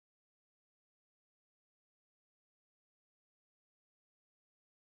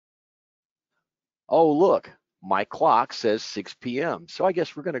Oh, look, my clock says 6 p.m. So I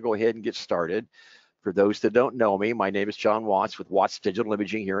guess we're going to go ahead and get started. For those that don't know me, my name is John Watts with Watts Digital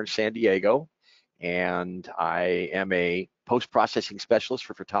Imaging here in San Diego, and I am a post-processing specialist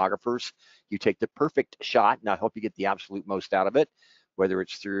for photographers. You take the perfect shot, and I hope you get the absolute most out of it, whether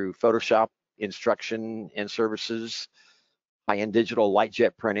it's through Photoshop instruction and services, high-end digital light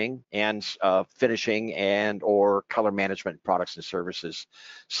jet printing, and finishing and or color management products and services.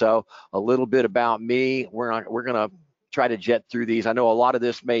 So a little bit about me. We're going to try to jet through these. I know a lot of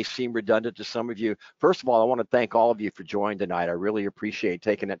this may seem redundant to some of you. First of all, I want to thank all of you for joining tonight. I really appreciate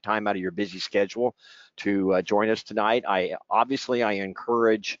taking that time out of your busy schedule to join us tonight. I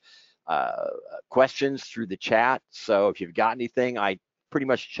encourage questions through the chat. So if you've got anything, I pretty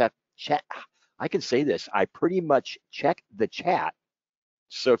much check. I can say this, I pretty much check the chat.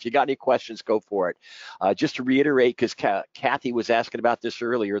 So if you got any questions, go for it. Just to reiterate, because Kathy was asking about this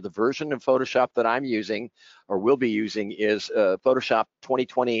earlier, the version of Photoshop that I'm using or will be using is Photoshop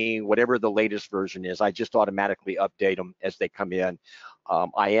 2020, whatever the latest version is. I just automatically update them as they come in.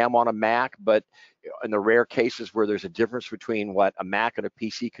 I am on a Mac, but in the rare cases where there's a difference between what a Mac and a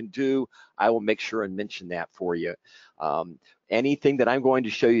PC can do, I will make sure and mention that for you. Anything that I'm going to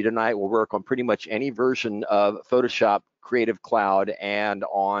show you tonight will work on pretty much any version of Photoshop Creative Cloud, and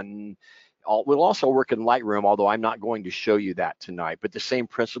we'll also work in Lightroom, although I'm not going to show you that tonight, but the same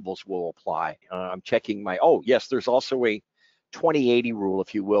principles will apply. I'm checking oh yes, there's also a 20/80 rule,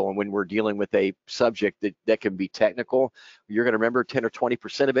 if you will, and when we're dealing with a subject that can be technical, you're going to remember 10 or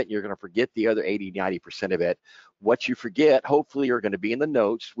 20% of it, and you're going to forget the other 80-90% of it. What you forget, hopefully, are going to be in the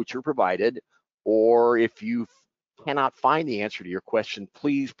notes, which are provided, or if you cannot find the answer to your question,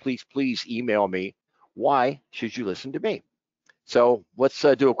 please email me. Why should you listen to me? So let's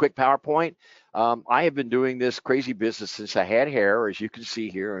do a quick PowerPoint. I have been doing this crazy business since I had hair, as you can see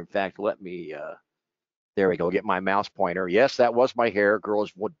here. In fact, let me, there we go, get my mouse pointer. Yes, that was my hair.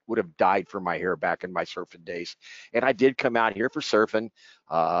 Girls would have died for my hair back in my surfing days. And I did come out here for surfing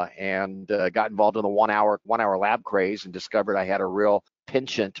and got involved in the one hour lab craze and discovered I had a real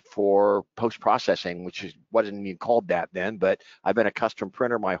penchant for post-processing, which wasn't even called that then, but I've been a custom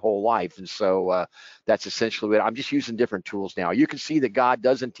printer my whole life. And so that's essentially it. I'm just using different tools now. You can see that God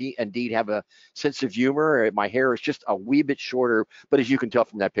does indeed have a sense of humor. My hair is just a wee bit shorter, but as you can tell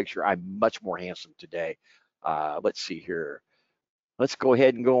from that picture, I'm much more handsome today. Let's see here. Let's go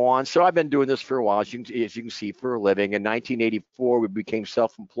ahead and go on. So I've been doing this for a while, as you can see, for a living. In 1984, we became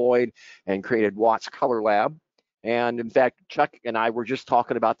self-employed and created Watts Color Lab. And in fact, Chuck and I were just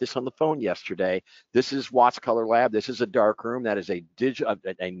talking about this on the phone yesterday. This is Watts Color Lab. This is a darkroom. That is a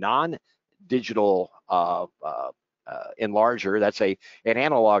non-digital enlarger. That's an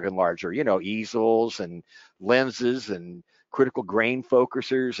analog enlarger. You know, easels and lenses and critical grain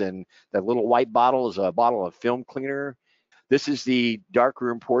focusers, and that little white bottle is a bottle of film cleaner. This is the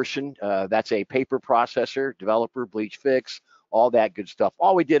darkroom portion. That's a paper processor, developer, bleach fix, all that good stuff.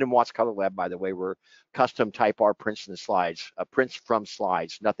 All we did in Watts Color Lab, by the way, were custom type R prints and slides, prints from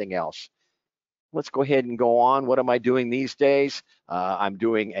slides, nothing else. Let's go ahead and go on. What am I doing these days? I'm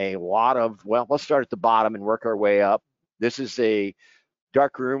doing a lot of, well, let's start at the bottom and work our way up. This is a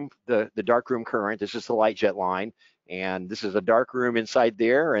darkroom, the darkroom current. This is the light jet line. And this is a darkroom inside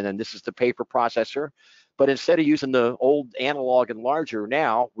there. And then this is the paper processor. But instead of using the old analog enlarger,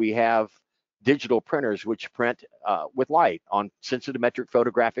 now we have digital printers which print with light on sensitimetric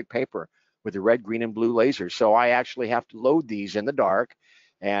photographic paper with the red, green, and blue lasers. So I actually have to load these in the dark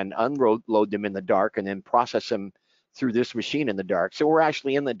and unload them in the dark and then process them through this machine in the dark. So we're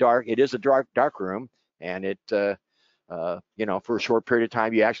actually in the dark. It is a dark room, and it, you know, for a short period of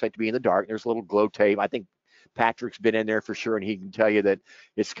time, you actually have to be in the dark. There's a little glow tape. I think Patrick's been in there for sure, and he can tell you that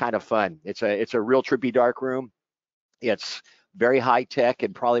it's kind of fun. It's a real trippy dark room. It's very high tech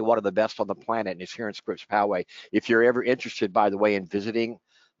and probably one of the best on the planet, and it's here in Scripps Poway. If you're ever interested, by the way, in visiting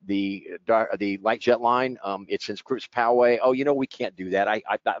the light jet line, it's in Scripps Poway. Oh, you know, we can't do that.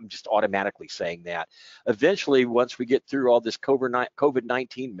 I'm just automatically saying that. Eventually, once we get through all this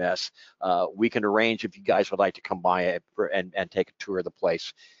COVID-19 mess, we can arrange if you guys would like to come by and take a tour of the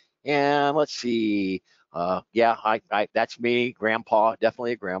place. And let's see. Yeah, that's me, grandpa,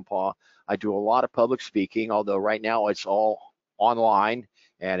 definitely a grandpa. I do a lot of public speaking, although right now it's all online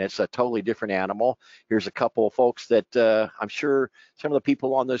and it's a totally different animal. Here's a couple of folks that I'm sure some of the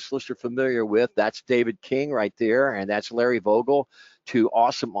people on this list are familiar with. That's David King right there, and that's Larry Vogel, two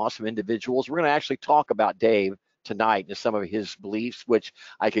awesome individuals. We're going to actually talk about Dave tonight and some of his beliefs, which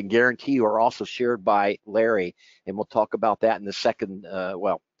I can guarantee you are also shared by Larry, and we'll talk about that in the second,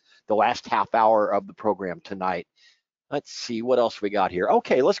 well, the last half hour of the program tonight. Let's see what else we got here.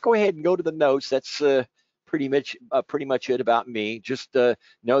 Okay, let's go ahead and go to the notes. That's pretty much it about me. Just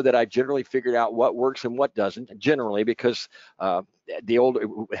know that I generally figured out what works and what doesn't. Generally, because the old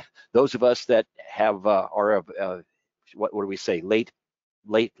those of us that have are of what do we say, late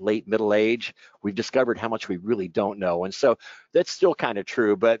middle age, we've discovered how much we really don't know, and so that's still kind of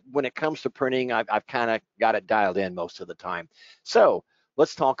true. But when it comes to printing, I've kind of got it dialed in most of the time. So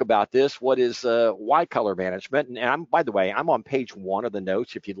let's talk about this. What is Y color management? And by the way, I'm on page 1 of the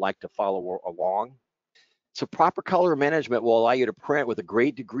notes if you'd like to follow along. So proper color management will allow you to print with a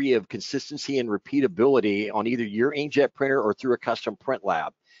great degree of consistency and repeatability on either your inkjet printer or through a custom print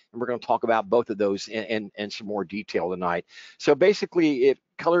lab. And we're going to talk about both of those in some more detail tonight. So basically, if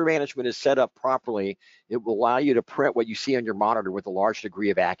color management is set up properly, it will allow you to print what you see on your monitor with a large degree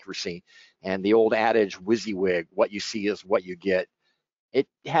of accuracy. And the old adage, WYSIWYG, what you see is what you get, it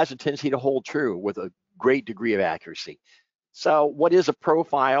has a tendency to hold true with a great degree of accuracy. So what is a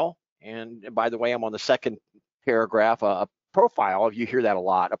profile? And by the way, I'm on the second paragraph. A profile, you hear that a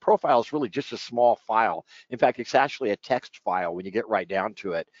lot. A profile is really just a small file. In fact, it's actually a text file when you get right down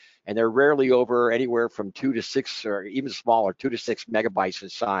to it. And they're rarely over anywhere from 2 to 6, or even smaller, 2 to 6 megabytes in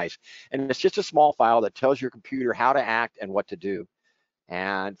size. And it's just a small file that tells your computer how to act and what to do,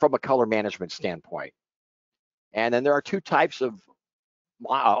 and from a color management standpoint. And then there are 2 types of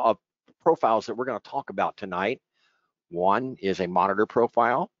profiles that we're going to talk about tonight. One is a monitor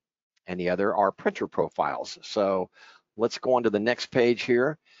profile, and the other are printer profiles. So let's go on to the next page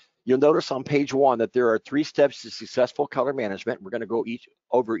here. You'll notice on page 1 that there are 3 steps to successful color management. We're going to go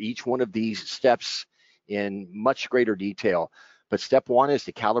over each one of these steps in much greater detail. But step 1 is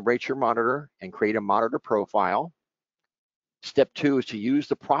to calibrate your monitor and create a monitor profile. Step 2 is to use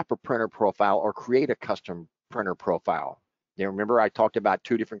the proper printer profile or create a custom printer profile. Now, remember, I talked about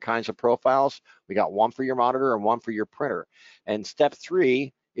 2 different kinds of profiles. We got one for your monitor and one for your printer. And step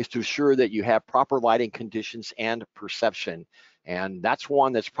 3 is to ensure that you have proper lighting conditions and perception. And that's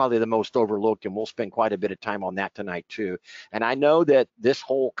one that's probably the most overlooked, and we'll spend quite a bit of time on that tonight too. And I know that this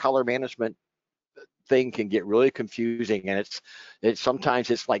whole color management thing can get really confusing, and sometimes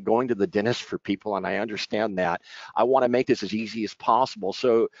it's like going to the dentist for people, and I understand that. I want to make this as easy as possible.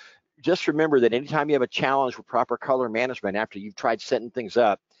 So just remember that anytime you have a challenge with proper color management after you've tried setting things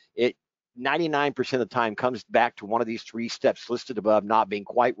up, it 99% of the time comes back to one of these 3 steps listed above not being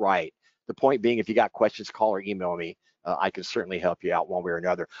quite right. The point being, if you got questions, call or email me. I can certainly help you out one way or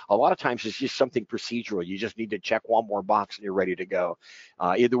another. A lot of times it's just something procedural. You just need to check one more box and you're ready to go.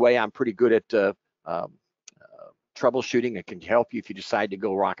 Either way, I'm pretty good at troubleshooting. It can help you if you decide to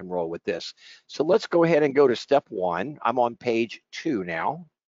go rock and roll with this. So let's go ahead and go to step 1. I'm on page 2 now.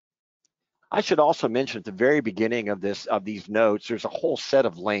 I should also mention at the very beginning of these notes, there's a whole set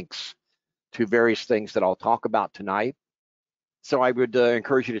of links to various things that I'll talk about tonight. So I would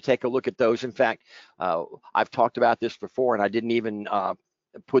encourage you to take a look at those. In fact, I've talked about this before, and I didn't even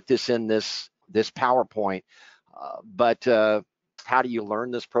put this in this PowerPoint, but how do you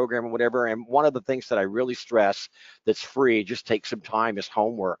learn this program and whatever? And one of the things that I really stress that's free, just take some time, is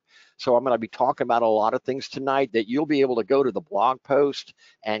homework. So I'm going to be talking about a lot of things tonight that you'll be able to go to the blog post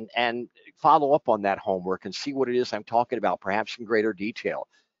and follow up on that homework and see what it is I'm talking about, perhaps in greater detail.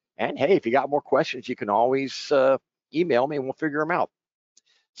 And hey, if you got more questions, you can always email me and we'll figure them out.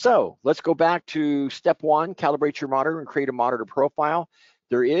 So let's go back to step 1, calibrate your monitor and create a monitor profile.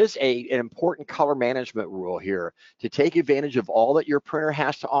 There is an important color management rule here. To take advantage of all that your printer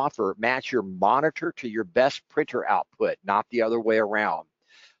has to offer, match your monitor to your best printer output, not the other way around.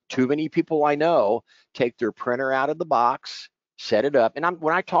 Too many people I know take their printer out of the box, set it up, and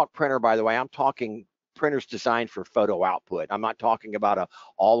when I talk printer, by the way, I'm talking printers designed for photo output. I'm not talking about a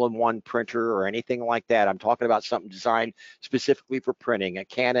all-in-one printer or anything like that. I'm talking about something designed specifically for printing. A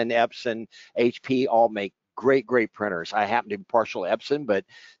Canon, Epson, HP all make great printers. I happen to be partial Epson, but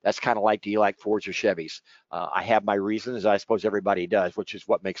that's kind of like, do you like Fords or Chevys? I have my reasons, I suppose everybody does, which is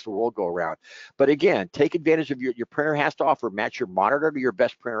what makes the world go around. But again, take advantage of your printer has to offer, match your monitor to your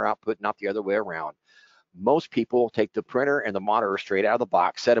best printer output, not the other way around. Most people take the printer and the monitor straight out of the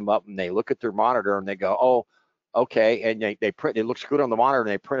box, set them up, and they look at their monitor and they go, oh, okay, and they print, it looks good on the monitor, and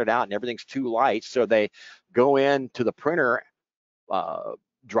they print it out and everything's too light. So they go into the printer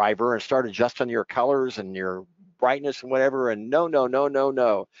driver and start adjusting your colors and your brightness and whatever, and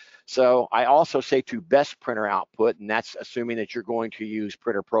no. So I also say to best printer output, and that's assuming that you're going to use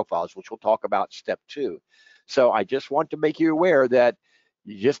printer profiles, which we'll talk about step 2. So I just want to make you aware that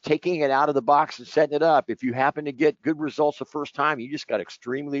just taking it out of the box and setting it up, if you happen to get good results the first time, you just got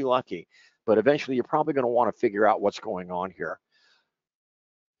extremely lucky. But eventually you're probably going to want to figure out what's going on here.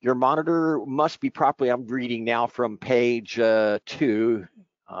 Your monitor must be properly, I'm reading now from page 2.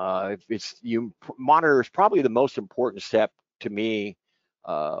 Monitor is probably the most important step to me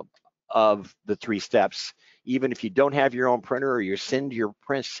of the 3 steps. Even if you don't have your own printer or you send your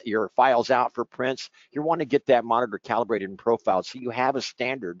files out for prints, you want to get that monitor calibrated and profiled so you have a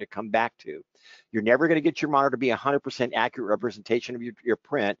standard to come back to. You're never going to get your monitor to be 100% accurate representation of your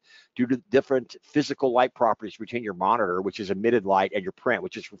print due to different physical light properties between your monitor, which is emitted light, and your print,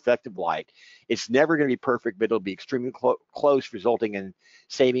 which is reflective light. It's never going to be perfect, but it'll be extremely close, resulting in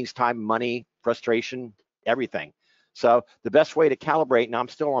savings, time, money, frustration, everything. So the best way to calibrate, and I'm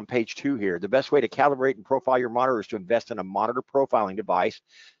still on page 2 here, the best way to calibrate and profile your monitor is to invest in a monitor profiling device,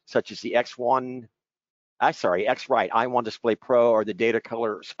 such as the X-Rite i1 Display Pro or the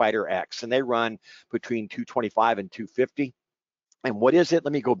Datacolor Spider X, and they run between $225 and $250. And what is it?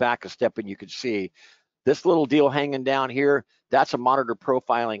 Let me go back a step and you can see this little deal hanging down here. That's a monitor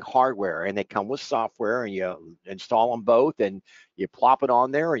profiling hardware, and they come with software, and you install them both, and you plop it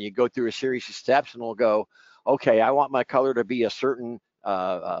on there, and you go through a series of steps, and it'll go, okay, I want my color to be a certain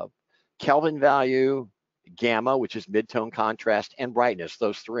Kelvin value, gamma, which is mid-tone contrast, and brightness,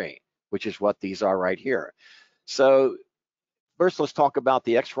 those 3, which is what these are right here. So first, let's talk about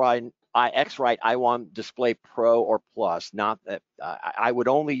the X-Rite i1 Display Pro or Plus. Not that I would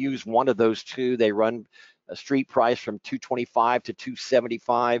only use one of those 2. They run a street price from $225 to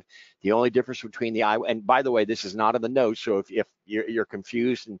 $275. The only difference between the and by the way, this is not in the notes, so if you're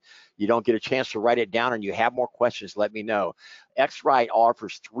confused and you don't get a chance to write it down and you have more questions, let me know. X-Rite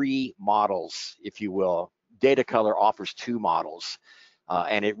offers 3 models, if you will. Datacolor offers 2 models,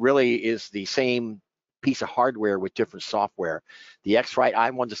 and it really is the same piece of hardware with different software. The X-Rite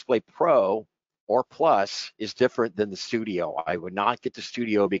i1 Display Pro or Plus is different than the Studio. I would not get the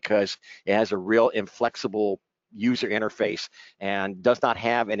Studio because it has a real inflexible user interface and does not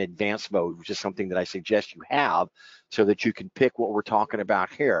have an advanced mode, which is something that I suggest you have so that you can pick what we're talking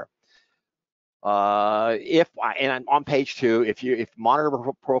about here. And on page 2, if monitor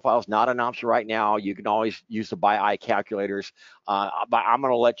profile is not an option right now, you can always use the by eye calculators. But I'm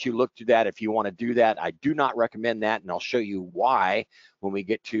going to let you look through that if you want to do that. I do not recommend that, and I'll show you why when we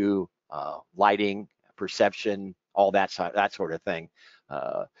get to lighting, perception, all that sort of thing.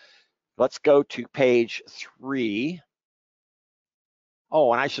 Let's go to page 3.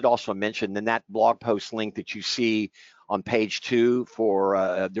 Oh, and I should also mention in that blog post link that you see on page 2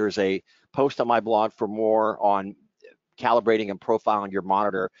 for there's a post on my blog for more on calibrating and profiling your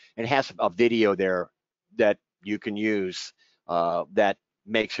monitor. And it has a video there that you can use that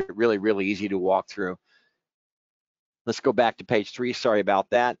makes it really, really easy to walk through. Let's go back to page 3. Sorry about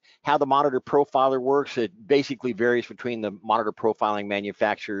that. How the monitor profiler works, it basically varies between the monitor profiling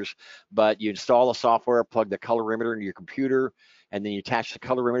manufacturers, but you install the software, plug the colorimeter into your computer, and then you attach the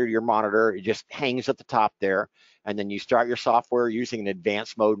colorimeter to your monitor. It just hangs at the top there. And then you start your software using an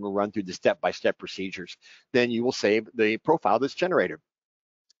advanced mode and will run through the step-by-step procedures. Then you will save the profile that's generated.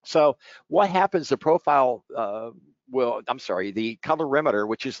 So what happens, the profile the colorimeter,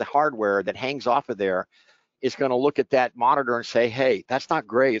 which is the hardware that hangs off of there, is going to look at that monitor and say, hey, that's not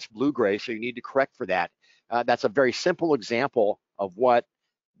gray, it's blue-gray, so you need to correct for that. That's a very simple example of what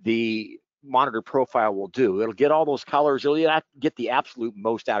the monitor profile will do. It'll get all those colors, it'll get the absolute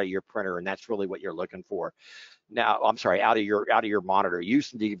most out of your printer, and that's really what you're looking for. Now, I'm sorry, out of your monitor.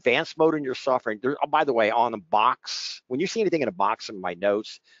 Using the advanced mode in your software. By the way, on the box, when you see anything in a box in my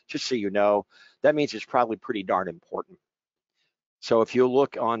notes, just so you know, that means it's probably pretty darn important. So if you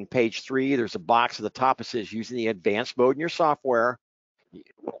look on page 3, there's a box at the top that says using the advanced mode in your software. It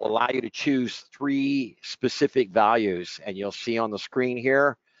will allow you to choose 3 specific values, and you'll see on the screen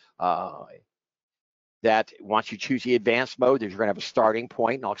here that once you choose the advanced mode, you're going to have a starting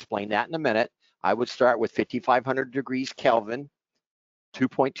point, and I'll explain that in a minute. I would start with 5,500 degrees Kelvin,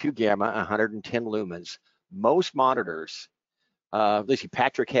 2.2 gamma, 110 lumens. Most monitors, let's see,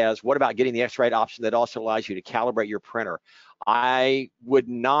 Patrick has, what about getting the X-Rite option that also allows you to calibrate your printer? I would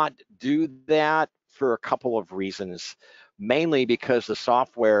not do that for a couple of reasons, mainly because the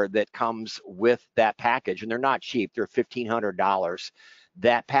software that comes with that package, and they're not cheap, they're $1,500.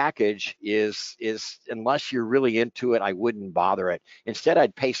 That package is unless you're really into it, I wouldn't bother it. Instead,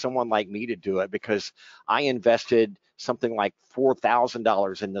 I'd pay someone like me to do it because I invested something like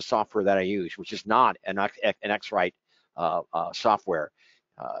 $4,000 in the software that I use, which is not an X-Rite software.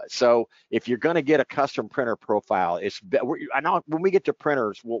 So if you're going to get a custom printer profile, I know when we get to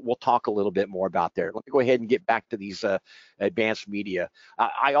printers, we'll talk a little bit more about there. Let me go ahead and get back to these advanced media.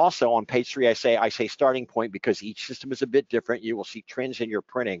 I also, on page 3, I say starting point because each system is a bit different. You will see trends in your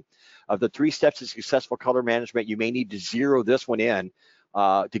printing. Of the 3 steps to successful color management, you may need to zero this one in.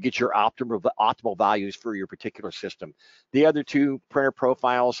 to get your optimal values for your particular system. The other two, printer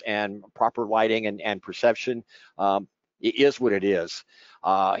profiles and proper lighting and perception, it is what it is.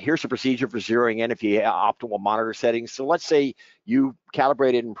 Here's the procedure for zeroing in if you have optimal monitor settings. So let's say you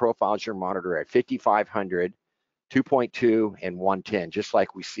calibrated and profiled your monitor at 5500, 2.2, and 110, just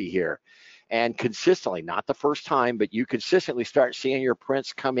like we see here. And consistently, not the first time, but you consistently start seeing your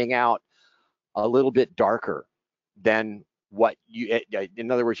prints coming out a little bit darker than what you,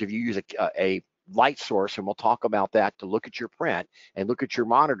 in other words, if you use a light source, and we'll talk about that, to look at your print and look at your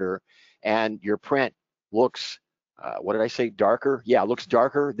monitor, and your print looks, what did I say, darker? Yeah, it looks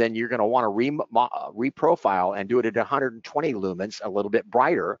darker, then you're gonna wanna reprofile and do it at 120 lumens, a little bit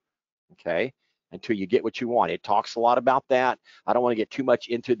brighter, okay, until you get what you want. It talks a lot about that. I don't wanna get too much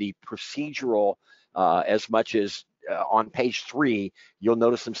into the procedural as much as on page 3, you'll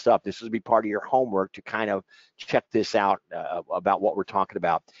notice some stuff. This will be part of your homework to kind of check this out about what we're talking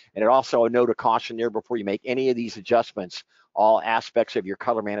about. And it also, a note of caution there before you make any of these adjustments, all aspects of your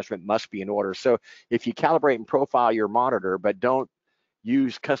color management must be in order. So if you calibrate and profile your monitor, but don't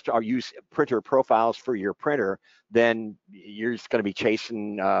use custom or use printer profiles for your printer, then you're just going to be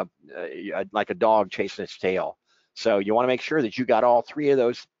chasing like a dog chasing its tail. So you want to make sure that you got all 3 of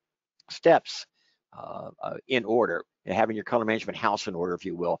those steps in order, and having your color management house in order, if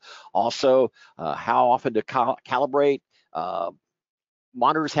you will. Also, how often to calibrate.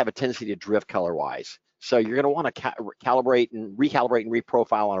 Monitors have a tendency to drift color-wise. So you're going to want to calibrate and recalibrate and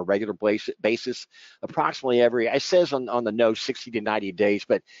reprofile on a regular basis, approximately every, it says on the nose 60 to 90 days,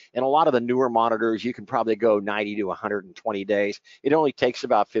 but in a lot of the newer monitors, you can probably go 90 to 120 days. It only takes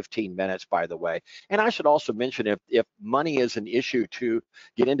about 15 minutes, by the way. And I should also mention, if money is an issue to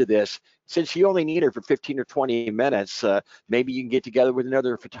get into this, since you only need it for 15 or 20 minutes, maybe you can get together with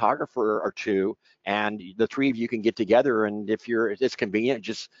another photographer or two, and the 3 of you can get together, and if it's convenient,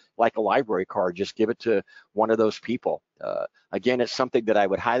 just like a library card, just give it to one of those people. Again, it's something that I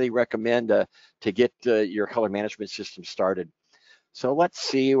would highly recommend to get your color management system started. So let's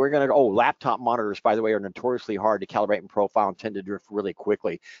see, we're gonna, laptop monitors, by the way, are notoriously hard to calibrate and profile and tend to drift really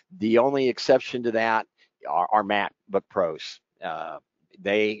quickly. The only exception to that are MacBook Pros.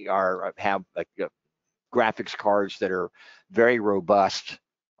 They have graphics cards that are very robust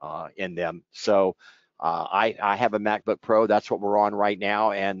in them. So I have a MacBook Pro. That's what we're on right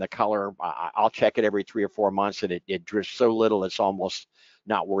now, and the color, I'll check it every 3 or 4 months, and it drifts so little it's almost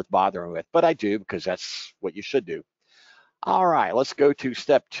not worth bothering with. But I do, because that's what you should do. All right, let's go to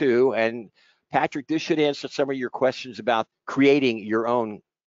step 2. And Patrick, this should answer some of your questions about creating your own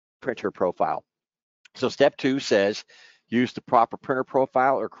printer profile. So step 2 says, use the proper printer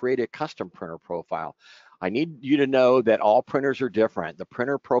profile or create a custom printer profile. I need you to know that all printers are different. The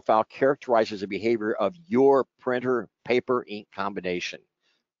printer profile characterizes the behavior of your printer paper ink combination,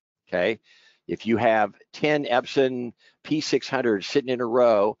 okay? If you have 10 Epson P600 sitting in a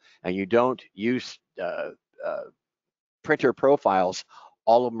row and you don't use printer profiles,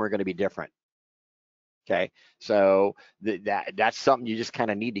 all of them are going to be different. Okay, so that's something you just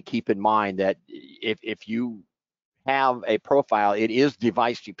kind of need to keep in mind, that if you have a profile, it is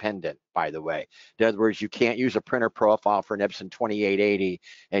device dependent, by the way. In other words, you can't use a printer profile for an Epson 2880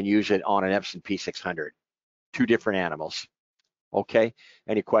 and use it on an Epson P600. 2 different animals. Okay,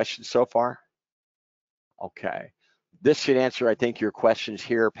 any questions so far? Okay, this should answer, I think, your questions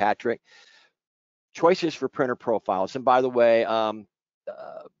here, Patrick. Choices for printer profiles. And by the way,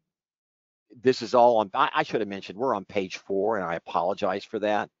 this is all on, I should have mentioned, we're on page 4, and I apologize for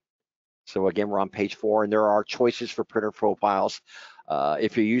that. So again, we're on page 4, and there are choices for printer profiles.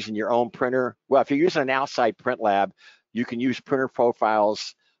 If you're using your own printer, well, if you're using an outside print lab, you can use printer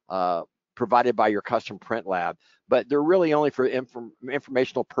profiles provided by your custom print lab, but they're really only for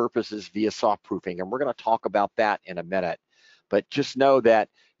informational purposes via soft proofing, and we're going to talk about that in a minute. But just know that,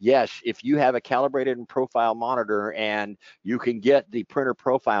 yes, if you have a calibrated and profile monitor and you can get the printer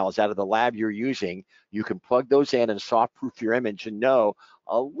profiles out of the lab you're using, you can plug those in and soft proof your image and know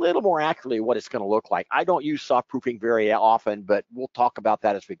a little more accurately what it's going to look like. I don't use soft proofing very often, but we'll talk about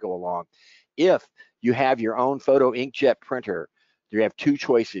that as we go along. If you have your own photo inkjet printer, you have 2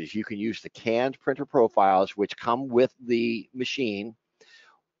 choices. You can use the canned printer profiles, which come with the machine,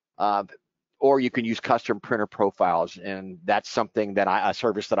 or you can use custom printer profiles, and that's something that a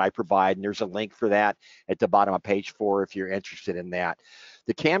service that I provide, and there's a link for that at the bottom of page 4 if you're interested in that.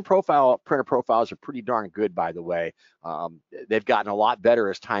 The canned printer profiles are pretty darn good, by the way. They've gotten a lot better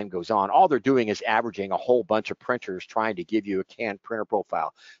as time goes on. All they're doing is averaging a whole bunch of printers trying to give you a canned printer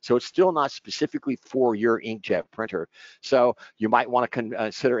profile. So it's still not specifically for your inkjet printer. So you might want to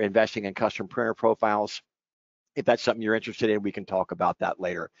consider investing in custom printer profiles. If that's something you're interested in, we can talk about that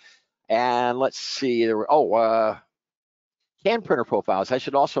later. And let's see, can printer profiles. I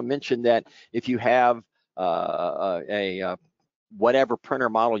should also mention that if you have whatever printer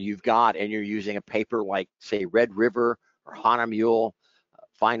model you've got and you're using a paper like, say, Red River or Hahnemühle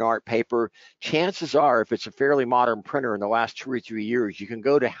fine art paper, chances are, if it's a fairly modern printer in the last 2 or 3 years, you can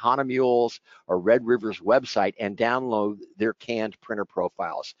go to Hahnemühle's or Red River's website and download their canned printer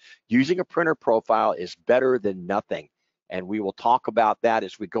profiles. Using a printer profile is better than nothing, and we will talk about that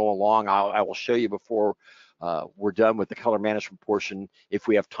as we go along. I will show you before we're done with the color management portion, if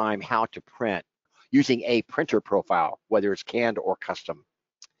we have time, how to print using a printer profile, whether it's canned or custom.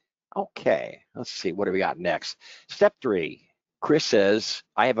 Okay, let's see, what do we got next? Step 3. Chris says,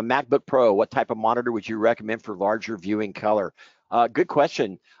 I have a MacBook Pro. What type of monitor would you recommend for larger viewing color? Good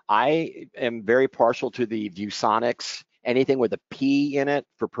question. I am very partial to the ViewSonics. Anything with a P in it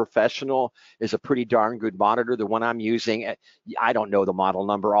for professional is a pretty darn good monitor. The one I'm using, I don't know the model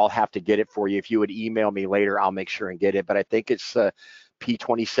number. I'll have to get it for you. If you would email me later, I'll make sure and get it. But I think it's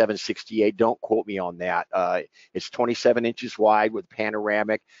P2768. Don't quote me on that. It's 27 inches wide with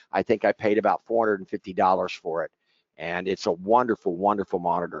panoramic. I think I paid about $450 for it. And it's a wonderful, wonderful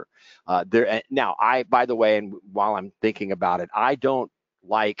monitor. Now, by the way, and while I'm thinking about it, I don't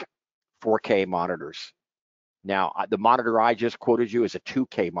like 4K monitors. Now, the monitor I just quoted you is a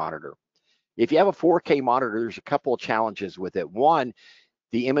 2K monitor. If you have a 4K monitor, there's a couple of challenges with it. One,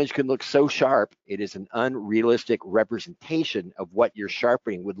 the image can look so sharp, it is an unrealistic representation of what your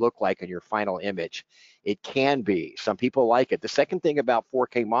sharpening would look like in your final image. It can be. Some people like it. The second thing about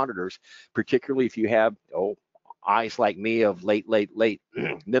 4K monitors, particularly if you have, eyes like me of late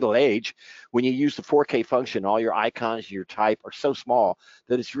middle age, when you use the 4K function, all your icons, your type are so small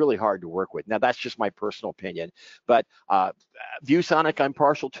that it's really hard to work with. Now, that's just my personal opinion, but ViewSonic I'm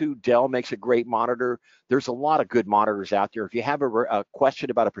partial to. Dell makes a great monitor. There's a lot of good monitors out there. If you have a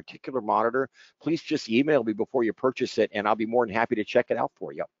question about a particular monitor, please just email me before you purchase it, and I'll be more than happy to check it out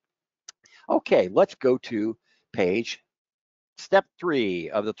for you. Okay, let's go to step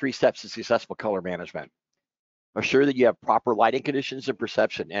 3 of the 3 steps to successful color management. Assure that you have proper lighting conditions and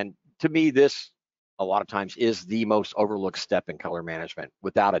perception. And to me, this a lot of times is the most overlooked step in color management,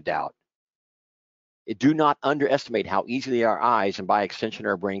 without a doubt. Do not underestimate how easily our eyes, and by extension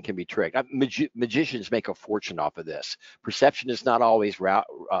our brain, can be tricked. Magicians make a fortune off of this. Perception is not always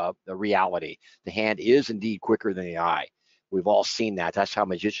the reality. The hand is indeed quicker than the eye. We've all seen that. That's how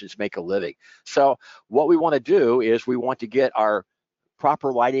magicians make a living. So what we want to do is we want to get our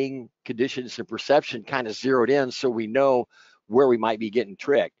proper lighting conditions and perception kind of zeroed in so we know where we might be getting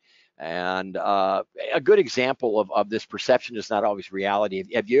tricked. And a good example of this perception is not always reality.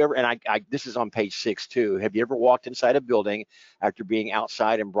 Have you ever, and this is on page 6 too, have you ever walked inside a building after being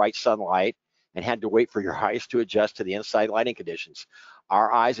outside in bright sunlight and had to wait for your eyes to adjust to the inside lighting conditions?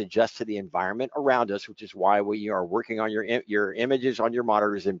 Our eyes adjust to the environment around us, which is why we are working on your images on your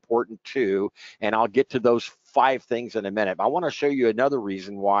monitor is important too. And I'll get to those 5 things in a minute. I want to show you another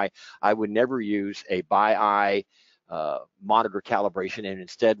reason why I would never use a by eye monitor calibration, and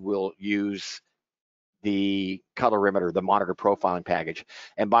instead we'll use the colorimeter, the monitor profiling package.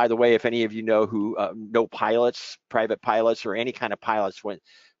 And by the way, if any of you know who know pilots, private pilots, or any kind of pilots,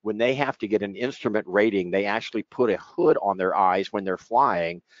 when they have to get an instrument rating, they actually put a hood on their eyes when they're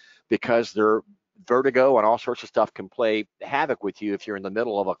flying, because their vertigo and all sorts of stuff can play havoc with you if you're in the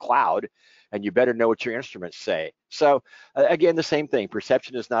middle of a cloud, and you better know what your instruments say. So again, the same thing.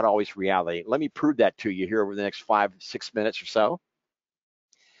 Perception is not always reality. Let me prove that to you here over the next 5-6 minutes or so.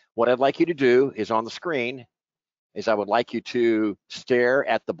 What I'd like you to do is, on the screen, is I would like you to stare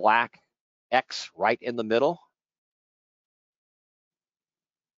at the black X right in the middle.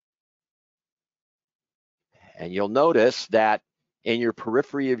 And you'll notice that in your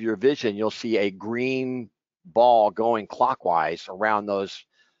periphery of your vision, you'll see a green ball going clockwise around those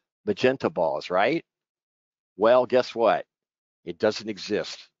magenta balls, right? Well, guess what? It doesn't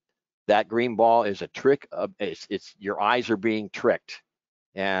exist. That green ball is a trick. It's your eyes are being tricked,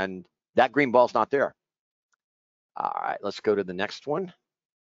 and that green ball's not there. All right, let's go to the next one.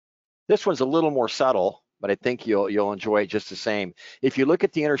 This one's a little more subtle, but I think you'll enjoy it just the same. If you look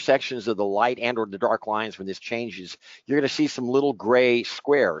at the intersections of the light and or the dark lines when this changes, you're going to see some little gray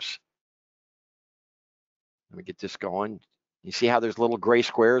squares. Let me get this going. You see how there's little gray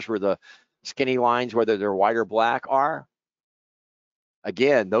squares where the skinny lines, whether they're white or black, are?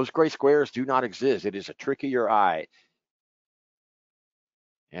 Again, those gray squares do not exist. It is a trick of your eye.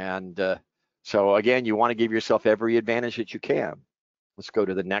 And so again, you want to give yourself every advantage that you can. Let's go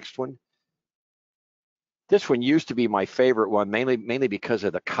to the next one. This one used to be my favorite one, mainly because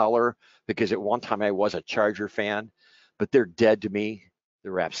of the color, because at one time I was a Charger fan, but they're dead to me.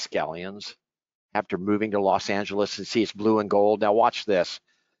 The rapscallions. After moving to Los Angeles and see it's blue and gold. Now watch this.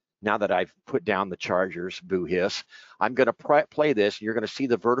 Now that I've put down the Chargers, boo hiss, I'm going to play this. And you're going to see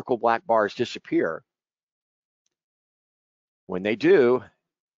the vertical black bars disappear. When they do,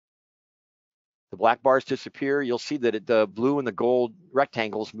 the black bars disappear. You'll see that the blue and the gold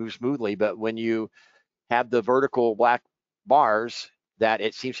rectangles move smoothly, but when you have the vertical black bars, that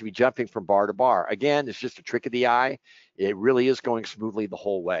it seems to be jumping from bar to bar. Again, it's just a trick of the eye. It really is going smoothly the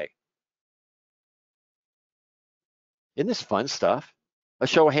whole way. Isn't this fun stuff? A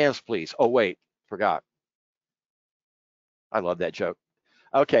show of hands, please. Oh, wait, forgot. I love that joke.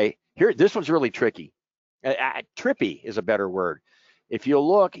 Okay, here, this one's really tricky. Trippy is a better word. If you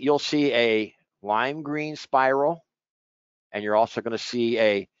look, you'll see a lime green spiral, and you're also going to see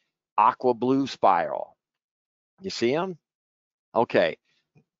a aqua blue spiral. You see them? Okay,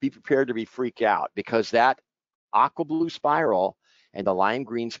 be prepared to be freaked out, because that aqua blue spiral and the lime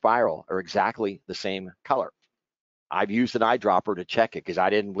green spiral are exactly the same color. I've used an eyedropper to check it because I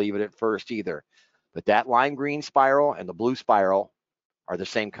didn't believe it at first either. But that lime green spiral and the blue spiral are the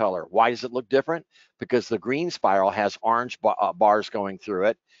same color. Why does it look different? Because the green spiral has orange bars going through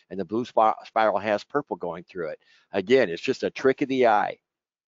it, and the blue spiral has purple going through it. Again, it's just a trick of the eye.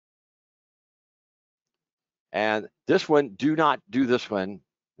 And this one, do not do this one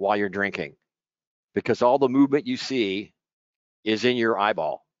while you're drinking, because all the movement you see is in your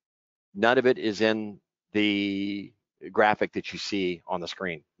eyeball. None of it is in the graphic that you see on the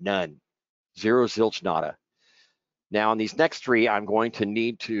screen. None. Zero, zilch, nada. Now, on these next three, I'm going to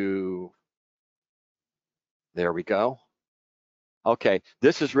need to, there we go. Okay,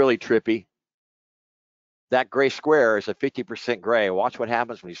 this is really trippy. That gray square is a 50% gray. Watch what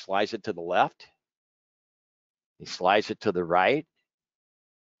happens when he slides it to the left. He slides it to the right.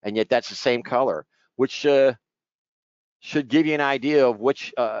 And yet that's the same color, which should give you an idea of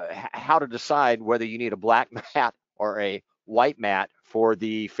how to decide whether you need a black mat or a white mat for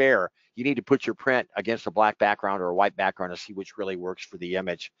the fair. You need to put your print against a black background or a white background to see which really works for the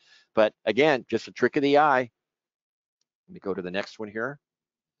image. But again, just a trick of the eye. Let me go to the next one here.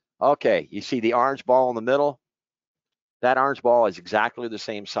 Okay, you see the orange ball in the middle? That orange ball is exactly the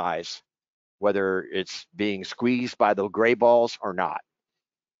same size, whether it's being squeezed by the gray balls or not.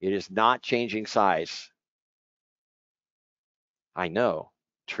 It is not changing size. I know,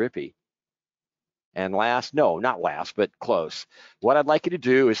 trippy. And last, no, not last, but close. What I'd like you to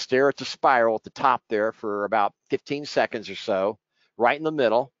do is stare at the spiral at the top there for about 15 seconds or so, right in the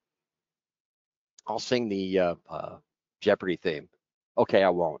middle. I'll sing the Jeopardy theme. Okay, I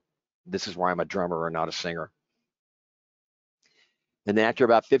won't. This is why I'm a drummer and not a singer. And then after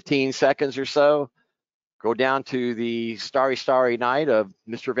about 15 seconds or so, go down to the Starry, Starry Night of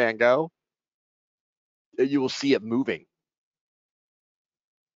Mr. Van Gogh. You will see it moving.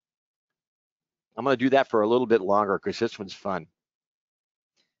 I'm going to do that for a little bit longer because this one's fun.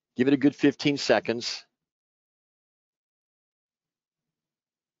 Give it a good 15 seconds.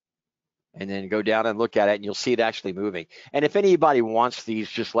 And then go down and look at it, and you'll see it actually moving. And if anybody wants these,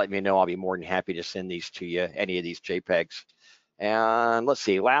 just let me know. I'll be more than happy to send these to you, any of these JPEGs. And let's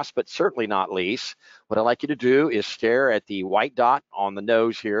see, last but certainly not least, what I'd like you to do is stare at the white dot on the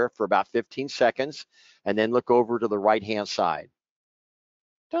nose here for about 15 seconds, and then look over to the right-hand side.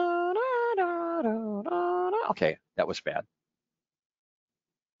 Okay, that was bad.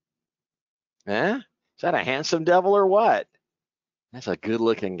 Eh? Is that a handsome devil or what? That's a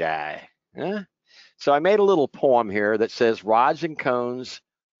good-looking guy. Eh? So I made a little poem here that says, rods and cones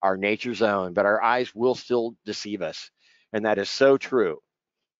are nature's own, but our eyes will still deceive us. And that is so true.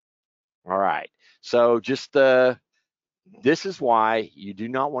 All right. So just this is why you do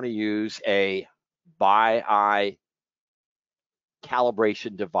not want to use a by-eye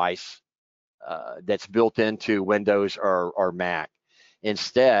calibration device that's built into Windows or Mac.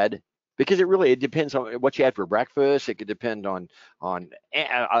 Instead, because it depends on what you had for breakfast. It could depend on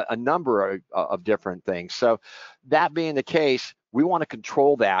a number of different things. So that being the case, we want to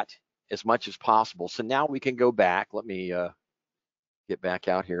control that as much as possible. So now we can go back. Let me get back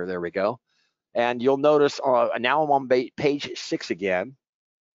out here. There we go. And you'll notice now I'm on page 6 again.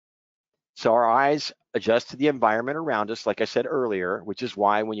 So our eyes adjust to the environment around us, like I said earlier, which is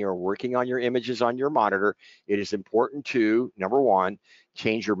why when you're working on your images on your monitor, it is important to, number one,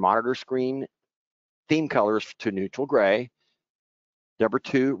 change your monitor screen theme colors to neutral gray. Number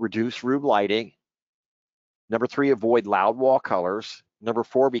 2, reduce room lighting. Number 3, avoid loud wall colors. Number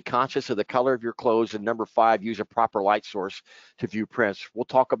 4, be conscious of the color of your clothes. And number 5, use a proper light source to view prints. We'll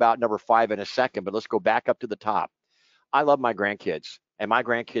talk about number 5 in a second, but let's go back up to the top. I love my grandkids, and my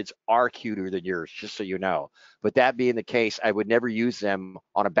grandkids are cuter than yours, just so you know. But that being the case, I would never use them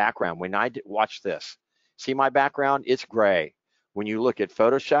on a background. When I watch this, see my background? It's gray. When you look at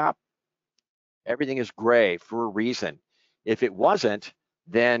Photoshop, everything is gray for a reason. If it wasn't,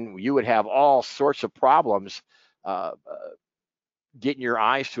 then you would have all sorts of problems getting your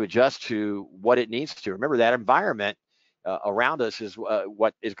eyes to adjust to what it needs to. Remember, that environment around us is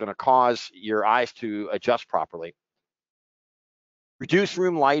what is going to cause your eyes to adjust properly. Reduce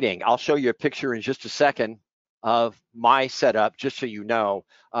room lighting. I'll show you a picture in just a second of my setup, just so you know.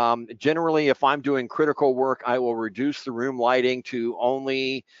 Generally, if I'm doing critical work, I will reduce the room lighting to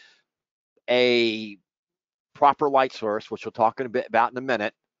only a proper light source, which we'll talk a bit about in a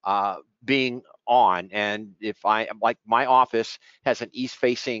minute, being on. And if I, like my office has an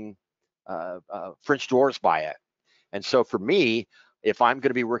east-facing French doors by it. And so for me, if I'm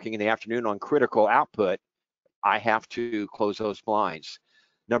going to be working in the afternoon on critical output, I have to close those blinds.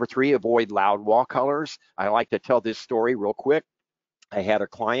 Number 3, avoid loud wall colors. I like to tell this story real quick. I had a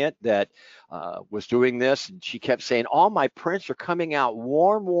client that was doing this, and she kept saying, all my prints are coming out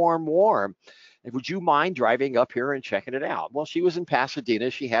warm, warm, warm. And would you mind driving up here and checking it out? Well, she was in Pasadena.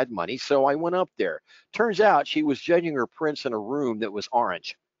 She had money, so I went up there. Turns out she was judging her prints in a room that was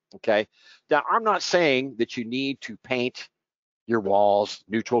orange, okay? Now, I'm not saying that you need to paint your walls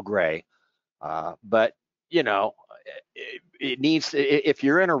neutral gray, but you know, it needs, if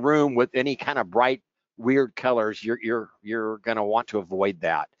you're in a room with any kind of bright, weird colors, you're going to want to avoid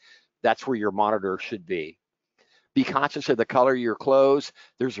that. That's where your monitor should be. Be conscious of the color of your clothes.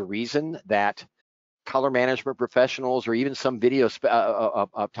 There's a reason that color management professionals or even some video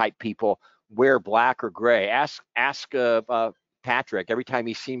type people wear black or gray. Ask Patrick. Every time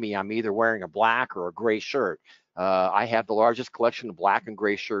you see me, I'm either wearing a black or a gray shirt. I have the largest collection of black and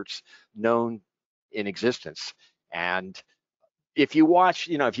gray shirts known in existence. And if you watch,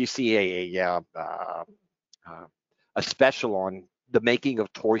 you know, if you see a special on the making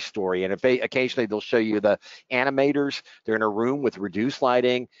of Toy Story, and if occasionally they'll show you the animators, they're in a room with reduced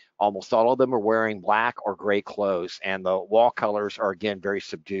lighting. Almost all of them are wearing black or gray clothes, and the wall colors are, again, very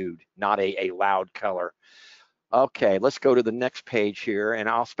subdued, not a loud color. Okay, let's go to the next page here, and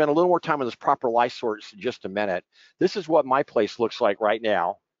I'll spend a little more time on this proper light source in just a minute. This is what my place looks like right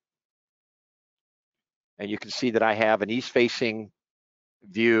now. And you can see that I have an east-facing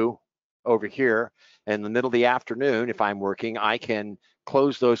view over here. In the middle of the afternoon, if I'm working, I can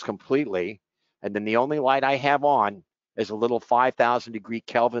close those completely. And then the only light I have on is a little 5,000 degree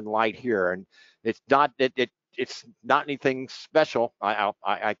Kelvin light here. And it's not it's not anything special.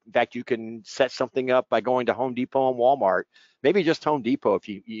 In fact, you can set something up by going to Home Depot and Walmart, maybe just Home Depot if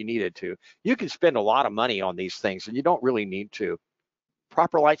you needed to. You can spend a lot of money on these things, and you don't really need to.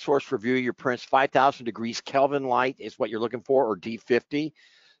 Proper light source for view your prints, 5,000 degrees Kelvin light is what you're looking for, or D50.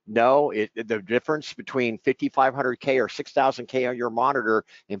 No, the difference between 5,500K or 6,000K on your monitor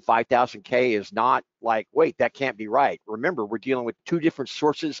and 5,000K is not like, wait, that can't be right. Remember, we're dealing with two different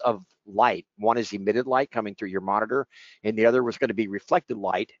sources of light. One is emitted light coming through your monitor, and the other was going to be reflected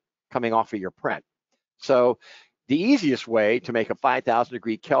light coming off of your print. So the easiest way to make a 5,000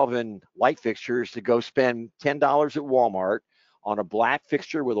 degree Kelvin light fixture is to go spend $10 at Walmart on a black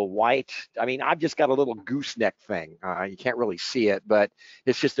fixture with a white, I mean, I've just got a little gooseneck thing. You can't really see it, but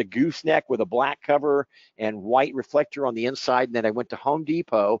it's just a gooseneck with a black cover and white reflector on the inside. And then I went to Home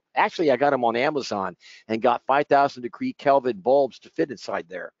Depot. Actually, I got them on Amazon and got 5,000 degree Kelvin bulbs to fit inside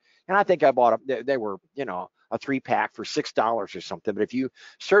there. And I think I bought them, they were, you know, a 3-pack for $6 or something. But if you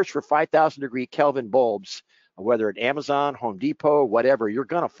search for 5,000 degree Kelvin bulbs, whether at Amazon, Home Depot, whatever, you're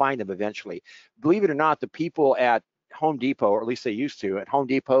going to find them eventually. Believe it or not, the people at Home Depot, or at least they used to, at Home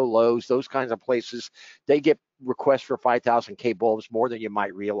Depot, Lowe's, those kinds of places, they get requests for 5,000K bulbs more than you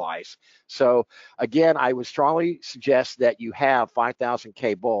might realize. So again, I would strongly suggest that you have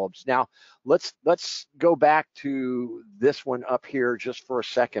 5,000K bulbs. Now, let's go back to this one up here just for a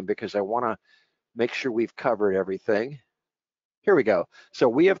second, because I want to make sure we've covered everything. Here we go. So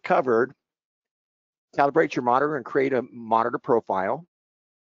we have covered calibrate your monitor and create a monitor profile.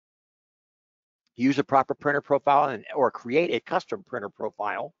 Use a proper printer profile or create a custom printer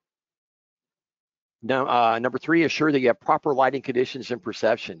profile. Now, number 3, assure that you have proper lighting conditions and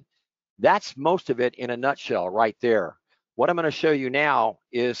perception. That's most of it in a nutshell right there. What I'm going to show you now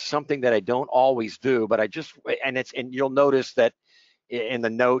is something that I don't always do, but and you'll notice that in the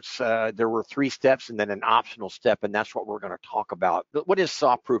notes, there were 3 steps and then an optional step, and that's what we're going to talk about. What is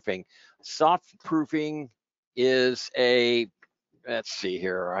soft proofing? Soft proofing is a let's see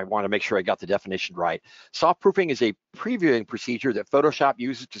here. I want to make sure I got the definition right. Soft proofing is a previewing procedure that Photoshop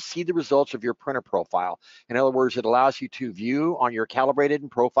uses to see the results of your printer profile. In other words, it allows you to view on your calibrated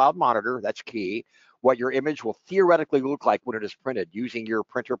and profiled monitor, that's key, what your image will theoretically look like when it is printed using your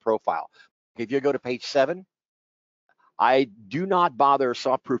printer profile. If you go to page 7, I do not bother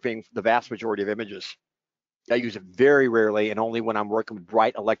soft proofing the vast majority of images. I use it very rarely and only when I'm working with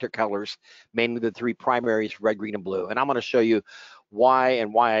bright electric colors, mainly the 3 primaries, red, green, and blue. And I'm going to show you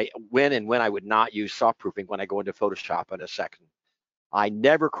when I would not use soft proofing when I go into Photoshop in a second. I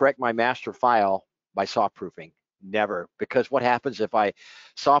never correct my master file by soft proofing, never, because what happens if I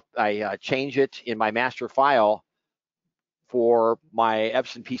change it in my master file for my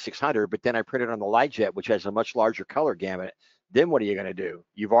Epson P600, but then I print it on the LightJet, which has a much larger color gamut, then what are you going to do?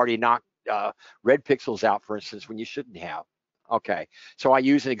 You've already knocked red pixels out, for instance, when you shouldn't have. Okay, so I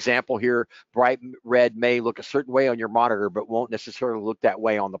use an example here. Bright red may look a certain way on your monitor, but won't necessarily look that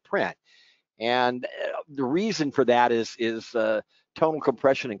way on the print. And the reason for that is tonal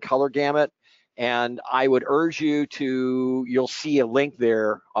compression and color gamut. And I would urge you to, you'll see a link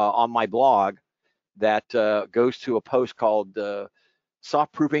there on my blog that goes to a post called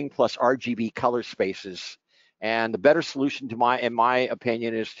soft proofing plus RGB color spaces. And the better solution in my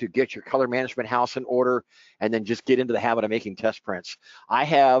opinion, is to get your color management house in order and then just get into the habit of making test prints. I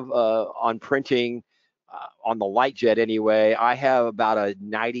have on printing on the LightJet anyway, I have about a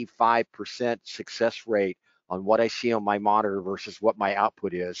 95% success rate on what I see on my monitor versus what my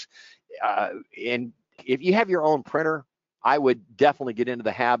output is. And if you have your own printer, I would definitely get into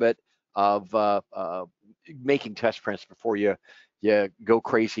the habit of making test prints before you go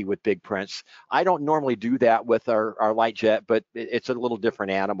crazy with big prints. I don't normally do that with our LightJet, but it's a little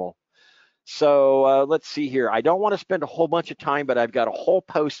different animal. So let's see here. I don't want to spend a whole bunch of time, but I've got a whole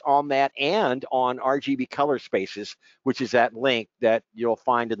post on that and on RGB color spaces, which is that link that you'll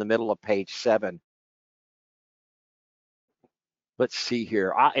find in the middle of page 7. Let's see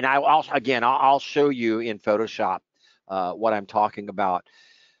here. I'll show you in Photoshop what I'm talking about.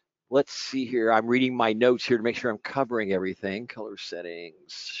 Let's see here. I'm reading my notes here to make sure I'm covering everything. Color settings,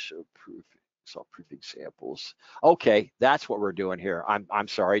 show proofing, soft proofing samples. Okay, that's what we're doing here. I'm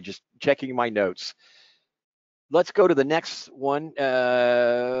sorry, just checking my notes. Let's go to the next one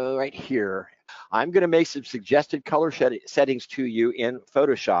right here. I'm going to make some suggested color settings to you in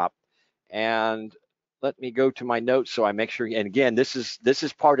Photoshop, and let me go to my notes so I make sure. And again, this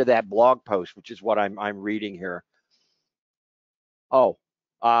is part of that blog post, which is what I'm reading here. Oh,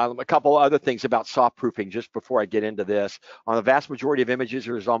 a couple other things about soft proofing just before I get into this. On the vast majority of images,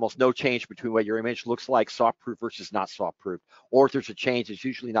 there is almost no change between what your image looks like soft proof versus not soft proof. Or if there's a change, it's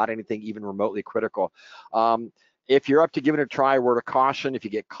usually not anything even remotely critical. If you're up to giving it a try, word of caution, if you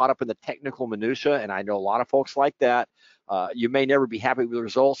get caught up in the technical minutia, and I know a lot of folks like that, you may never be happy with the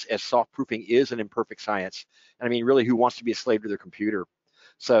results, as soft proofing is an imperfect science. And I mean, really, who wants to be a slave to their computer?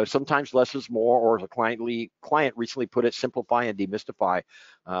 So sometimes less is more, or as a client recently put it, simplify and demystify.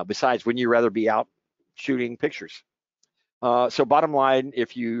 Besides, wouldn't you rather be out shooting pictures? So bottom line,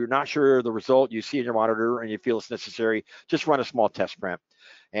 if you're not sure of the result you see in your monitor and you feel it's necessary, just run a small test print.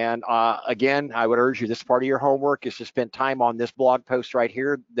 And again, I would urge you, this part of your homework is to spend time on this blog post right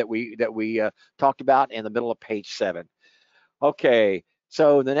here that we talked about in the middle of page 7. Okay,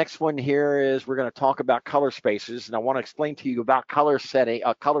 so the next one here is we're going to talk about color spaces, and I want to explain to you about color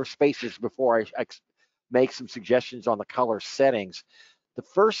spaces before I make some suggestions on the color settings. The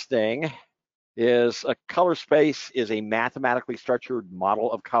first thing is a color space is a mathematically structured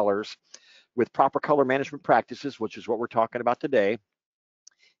model of colors with proper color management practices, which is what we're talking about today.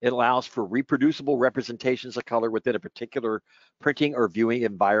 It allows for reproducible representations of color within a particular printing or viewing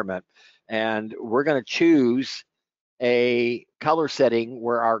environment. And we're going to choose a color setting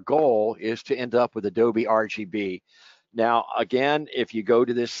where our goal is to end up with Adobe RGB. Now, again, if you go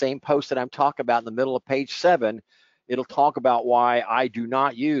to this same post that I'm talking about in the middle of page 7, it'll talk about why I do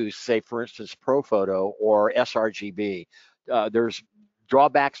not use, say, for instance, ProPhoto or sRGB. There's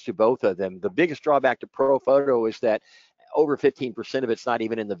drawbacks to both of them. The biggest drawback to ProPhoto is that over 15% of it's not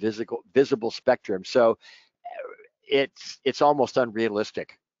even in the visible spectrum. So it's almost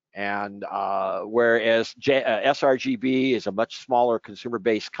unrealistic. And whereas sRGB is a much smaller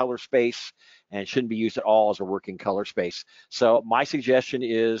consumer-based color space and shouldn't be used at all as a working color space. So my suggestion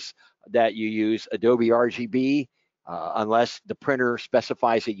is that you use Adobe RGB unless the printer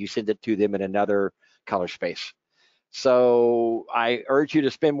specifies that you send it to them in another color space. So I urge you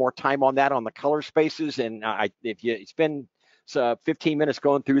to spend more time on that on the color spaces. And if you spend 15 minutes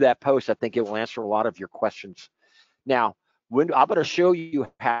going through that post, I think it will answer a lot of your questions. Now, I'm going to show you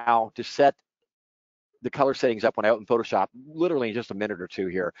how to set the color settings up when I open Photoshop, literally in just a minute or two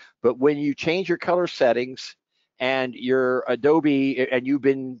here. But when you change your color settings and your Adobe, and you've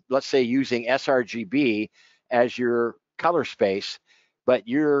been, let's say, using sRGB as your color space, but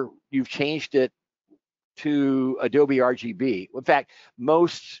you've changed it to Adobe RGB. In fact,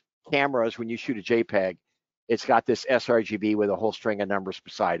 most cameras, when you shoot a JPEG, it's got this sRGB with a whole string of numbers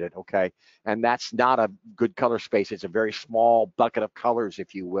beside it, okay? And that's not a good color space. It's a very small bucket of colors,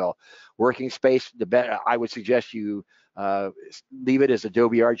 if you will. Working space, I would suggest you leave it as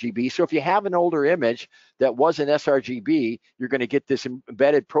Adobe RGB. So if you have an older image that wasn't sRGB, you're going to get this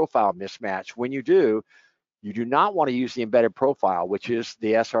embedded profile mismatch. When you do not want to use the embedded profile, which is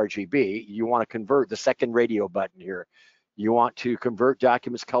the sRGB. You want to convert the second radio button here. You want to convert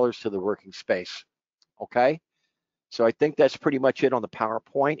documents colors to the working space, okay? So I think that's pretty much it on the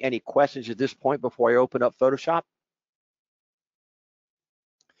PowerPoint. Any questions at this point before I open up Photoshop?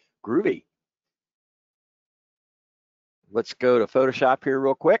 Groovy. Let's go to Photoshop here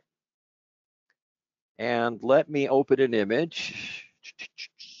real quick. And let me open an image.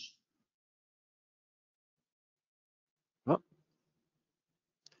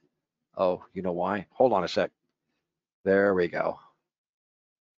 Oh, you know why? Hold on a sec. There we go.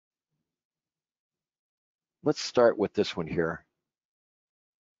 Let's start with this one here.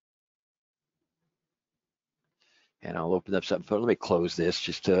 And I'll open up something. Let me close this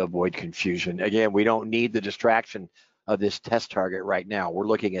just to avoid confusion. Again, we don't need the distraction of this test target right now. We're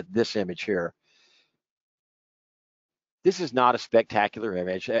looking at this image here. This is not a spectacular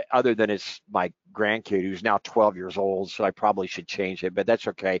image, other than it's my grandkid who's now 12 years old, so I probably should change it, but that's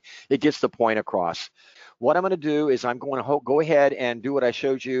okay. It gets the point across. What I'm going to do is I'm going to go ahead and do what I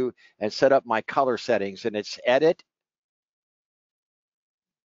showed you and set up my color settings, and it's Edit,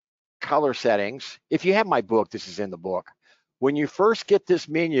 Color Settings. If you have my book, this is in the book. When you first get this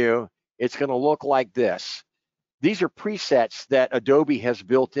menu, it's going to look like this. These are presets that Adobe has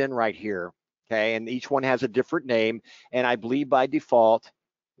built in right here. Okay, and each one has a different name, and I believe by default,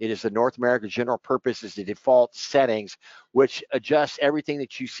 it is the North America General Purpose is the default settings, which adjusts everything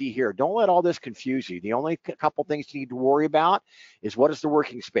that you see here. Don't let all this confuse you. The only couple things you need to worry about is what is the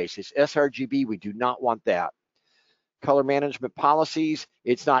working space. It's sRGB, we do not want that. Color management policies,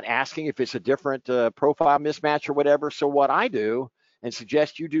 it's not asking if it's a different profile mismatch or whatever. So what I do, and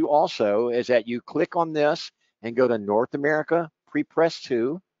suggest you do also, is that you click on this and go to North America, Pre-Press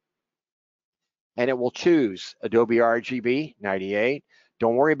 2, and it will choose Adobe RGB 98.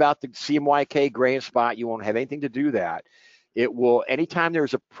 Don't worry about the CMYK gray and spot. You won't have anything to do that. It will, anytime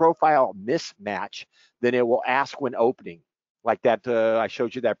there's a profile mismatch, then it will ask when opening. Like that, I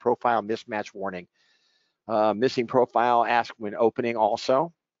showed you that profile mismatch warning. Missing profile, ask when opening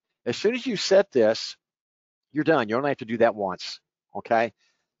also. As soon as you set this, you're done. You only have to do that once, okay?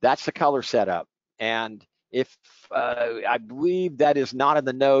 That's the color setup. And if I believe that is not in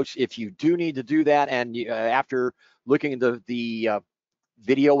the notes, if you do need to do that, and after looking at the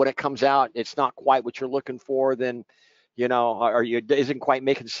video when it comes out, it's not quite what you're looking for, then, you know, or it isn't quite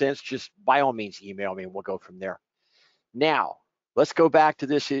making sense, just by all means email me and we'll go from there. Now, let's go back to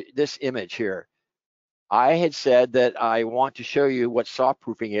this image here. I had said that I want to show you what soft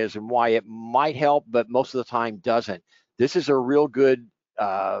proofing is and why it might help, but most of the time doesn't. This is a real good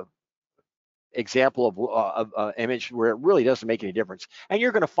example of an image where it really doesn't make any difference. And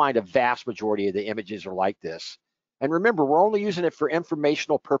you're going to find a vast majority of the images are like this. And remember, we're only using it for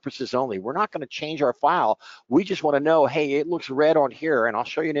informational purposes only. We're not going to change our file. We just want to know, hey, it looks red on here, and I'll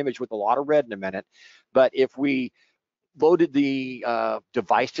show you an image with a lot of red in a minute. But if we loaded the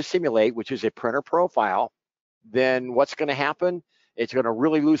device to simulate, which is a printer profile, then what's going to happen? It's going to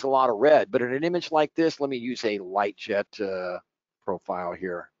really lose a lot of red. But in an image like this, let me use a light jet profile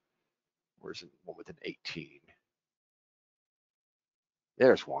here. Where's it? One with an 18?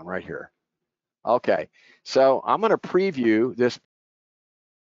 There's one right here. Okay, so I'm going to preview this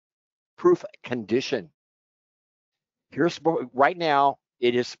proof condition. Here's right now,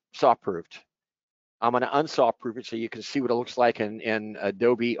 it is soft proofed. I'm going to unsoft proof it so you can see what it looks like in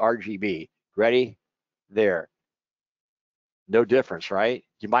Adobe RGB. Ready? There. No difference, right?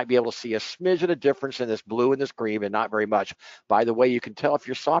 You might be able to see a smidgen of difference in this blue and this green, but not very much. By the way, you can tell if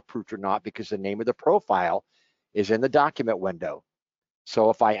you're soft proofed or not because the name of the profile is in the document window.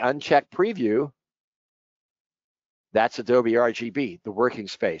 So if I uncheck preview, that's Adobe RGB, the working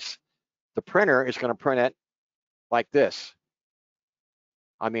space. The printer is going to print it like this.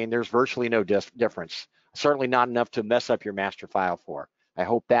 I mean, there's virtually no difference. Certainly not enough to mess up your master file for. I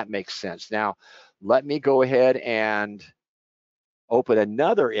hope that makes sense. Now, let me go ahead and open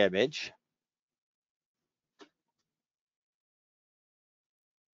another image.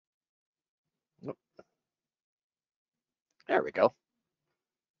 There we go.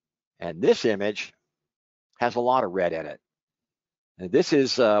 And this image has a lot of red in it. And this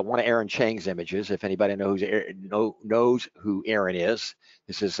is one of Aaron Chang's images. If anybody knows who Aaron is,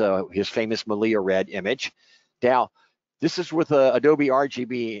 this is his famous Malia red image. Now, this is with Adobe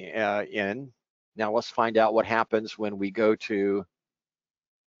RGB in. Now let's find out what happens when we go to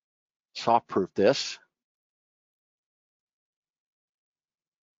soft proof this.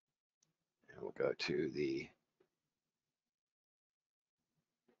 And we'll go to the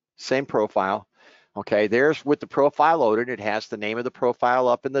same profile. Okay, there's with the profile loaded, it has the name of the profile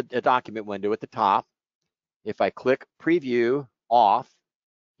up in the document window at the top. If I click preview off,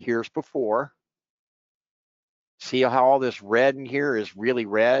 here's before. See how all this red in here is really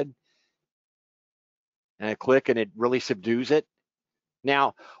red? And I click and it really subdues it.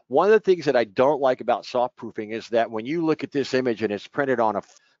 Now, one of the things that I don't like about soft proofing is that when you look at this image and it's printed on a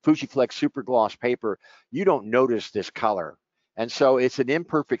Fujiflex super gloss paper, you don't notice this color. And so it's an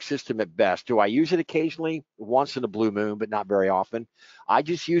imperfect system at best. Do I use it occasionally? Once in a blue moon, but not very often. I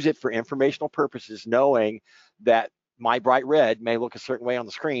just use it for informational purposes, knowing that my bright red may look a certain way on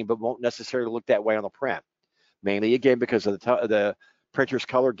the screen, but won't necessarily look that way on the print. Mainly, again, because of the printer's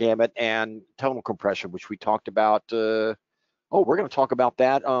color gamut and tonal compression, which we talked about. We're going to talk about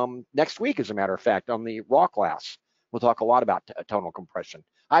that next week, as a matter of fact, on the raw class. We'll talk a lot about tonal compression.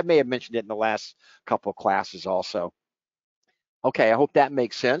 I may have mentioned it in the last couple of classes also. Okay, I hope that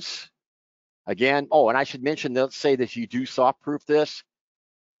makes sense. Again, and I should mention, let's say that you do soft proof this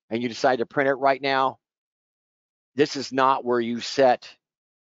and you decide to print it right now. This is not where you set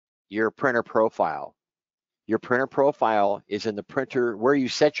your printer profile. Your printer profile is in the printer. Where you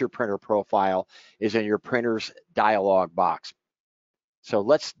set your printer profile is in your printer's dialog box. So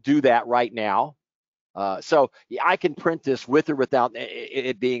let's do that right now. So I can print this with or without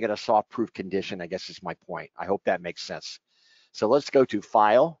it being in a soft proof condition, I guess is my point. I hope that makes sense. So let's go to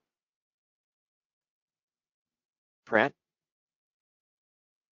File, Print.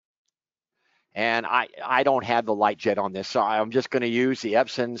 And I don't have the light jet on this, so I'm just going to use the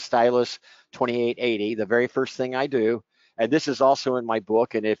Epson Stylus 2880, the very first thing I do. And this is also in my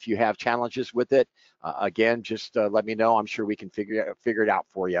book, and if you have challenges with it, again, just let me know. I'm sure we can figure it out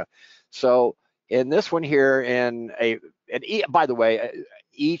for you. So in this one here, by the way,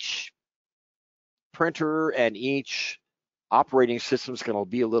 each printer and each operating system is going to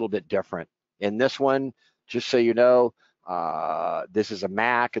be a little bit different. In this one, just so you know, this is a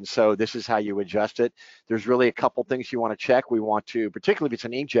Mac, and so this is how you adjust it. There's really a couple things you want to check. We want to, particularly if it's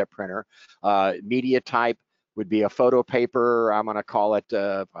an inkjet printer, media type would be a photo paper. I'm going to call it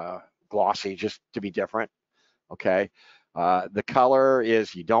glossy, just to be different. Okay. The color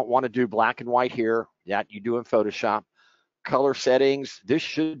is, you don't want to do black and white here. That you do in Photoshop. Color settings, this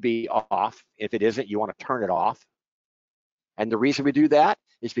should be off. If it isn't, you want to turn it off. And the reason we do that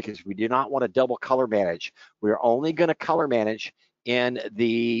is because we do not want to double color manage. We're only going to color manage in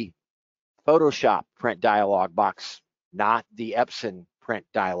the Photoshop print dialog box, not the Epson print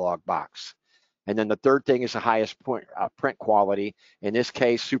dialog box. And then the third thing is the highest print quality. In this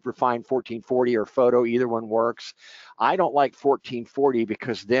case, superfine 1440 or photo, either one works. I don't like 1440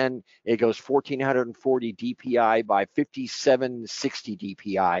 because then it goes 1440 DPI by 5760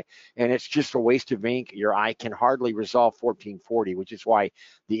 DPI, and it's just a waste of ink. Your eye can hardly resolve 1440, which is why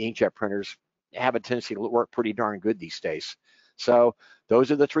the inkjet printers have a tendency to work pretty darn good these days. So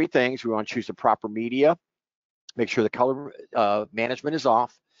those are the three things. We want to choose the proper media, make sure the color management is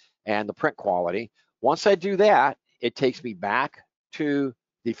off, and the print quality. Once I do that, it takes me back to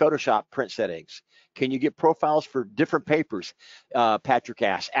the Photoshop print settings. Can you get profiles for different papers? Patrick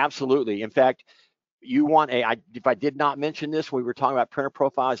asked. Absolutely. In fact, you want if I did not mention this when we were talking about printer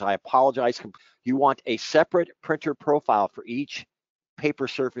profiles, I apologize. You want a separate printer profile for each paper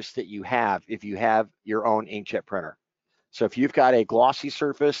surface that you have if you have your own inkjet printer. So if you've got a glossy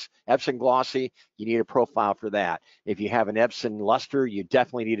surface, Epson glossy, you need a profile for that. If you have an Epson luster, you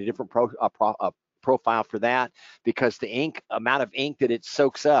definitely need a different profile for that, because the amount of ink that it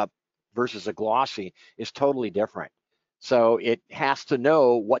soaks up versus a glossy is totally different. So it has to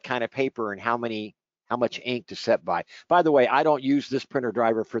know what kind of paper and how much ink to set by. By the way, I don't use this printer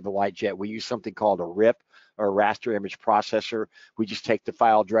driver for the light jet. We use something called a RIP, or a raster image processor. We just take the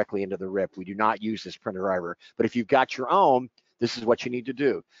file directly into the RIP. We do not use this printer driver. But if you've got your own, this is what you need to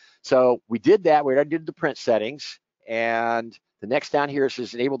do. So we did that. We already did the print settings. And the next down here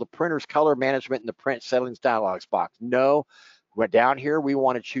says enable the printer's color management in the print settings dialog box. No, went down here. We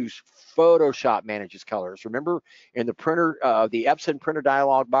want to choose Photoshop manages colors. Remember, in the printer, the Epson printer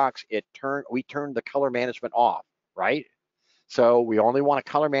dialog box, we turned the color management off, right? So we only want to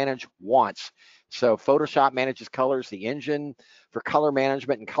color manage once. So Photoshop manages colors. The engine for color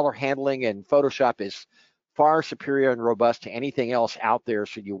management and color handling in Photoshop is far superior and robust to anything else out there.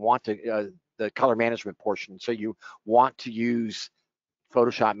 So you want to, the color management portion. So you want to use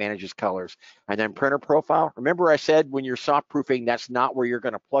Photoshop manages colors. And then printer profile. Remember I said when you're soft proofing, that's not where you're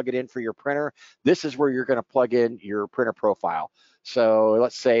going to plug it in for your printer. This is where you're going to plug in your printer profile. So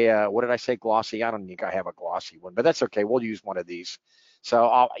let's say, what did I say, glossy? I don't think I have a glossy one, but that's okay. We'll use one of these.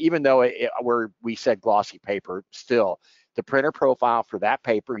 So even though we said glossy paper, still the printer profile for that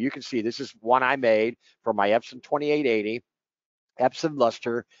paper, you can see this is one I made for my Epson 2880, Epson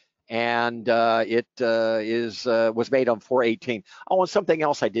luster, and it was made on 418. Oh, and something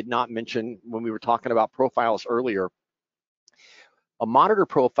else I did not mention when we were talking about profiles earlier. A monitor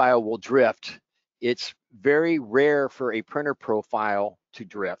profile will drift. It's very rare for a printer profile to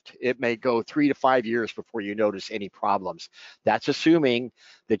drift. It may go 3 to 5 years before you notice any problems. That's assuming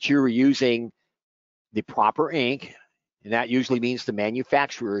that you're using the proper ink, and that usually means the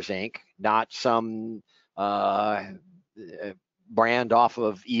manufacturer's ink, not some brand off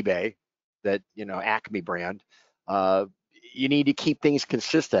of eBay, that, you know, Acme brand. You need to keep things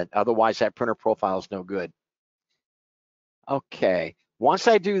consistent, otherwise that printer profile is no good. Okay, once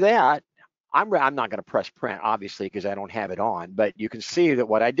I do that, I'm not going to press print, obviously, because I don't have it on, but you can see that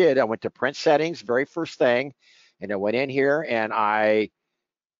what I did, I went to print settings, very first thing, and I went in here and I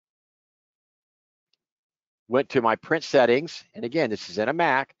went to my print settings, and again, this is in a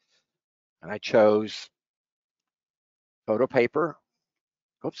Mac, and I chose photo paper.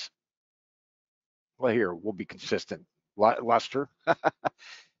 Oops. Well, here, we'll be consistent. Luster.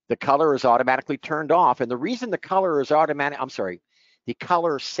 The color is automatically turned off, and the reason the color is automatic, I'm sorry, the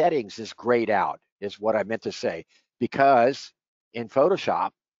color settings is grayed out, is what I meant to say, because in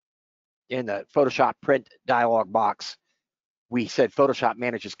Photoshop, in the Photoshop print dialog box, we said Photoshop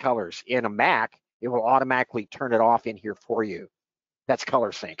manages colors. In a Mac, it will automatically turn it off in here for you. That's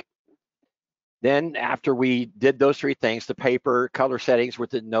color sync. Then after we did those three things, the paper, color settings with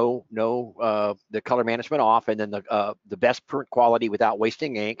the the color management off, and then the best print quality without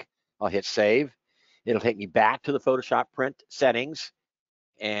wasting ink, I'll hit save. It'll take me back to the Photoshop print settings.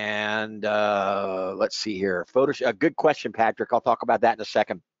 And let's see here. Photoshop, good question, Patrick. I'll talk about that in a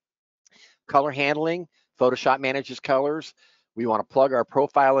second. Color handling, Photoshop manages colors. We want to plug our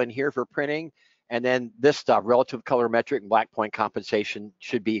profile in here for printing. And then this stuff, relative color metric and black point compensation,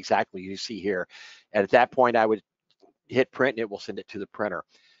 should be exactly you see here. And at that point, I would hit print and it will send it to the printer.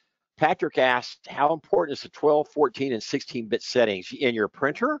 Patrick asked, how important is the 12, 14, and 16-bit settings in your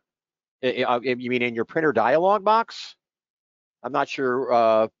printer? You mean in your printer dialog box? I'm not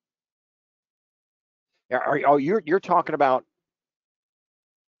sure. You're talking about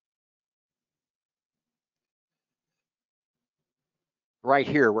right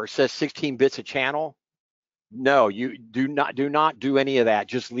here where it says 16 bits a channel? No, you do not do any of that.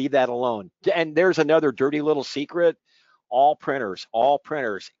 Just leave that alone. And there's another dirty little secret. All printers,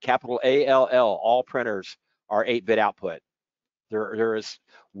 capital ALL, all printers are 8-bit output. There is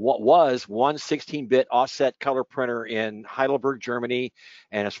what was one 16-bit offset color printer in Heidelberg, Germany.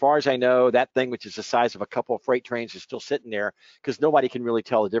 And as far as I know, that thing, which is the size of a couple of freight trains, is still sitting there because nobody can really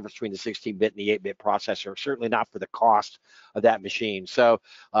tell the difference between the 16-bit and the 8-bit processor, certainly not for the cost of that machine. So,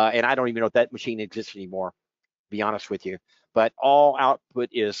 and I don't even know if that machine exists anymore, to be honest with you. But all output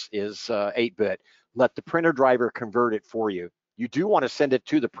is 8-bit. Let the printer driver convert it for you. You do want to send it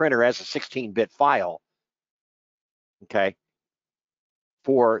to the printer as a 16-bit file, okay,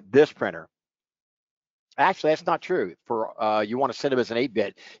 for this printer. Actually, that's not true. For you want to send them as an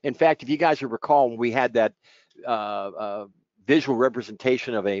 8-bit. In fact, if you guys recall, when we had that visual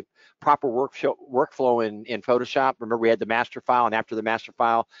representation of a proper workflow in Photoshop, remember we had the master file, and after the master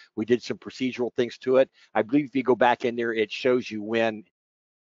file, we did some procedural things to it. I believe if you go back in there, it shows you when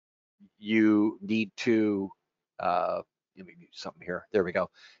you need to, let me do something here. There we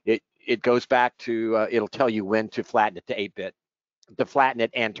go. It goes back to, it'll tell you when to flatten it to 8-bit, to flatten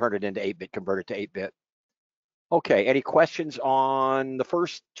it and turn it into 8-bit, convert it to 8-bit. Okay, any questions on the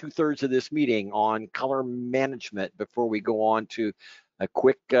first 2/3 of this meeting on color management before we go on to a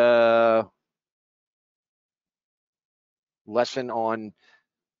quick lesson on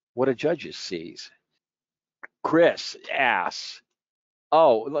what a judge sees? Chris asks,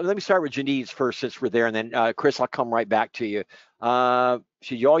 oh, let me start with Janine's first since we're there, and then Chris, I'll come right back to you.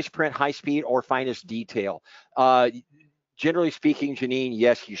 Should you always print high speed or finest detail? Generally speaking, Janine,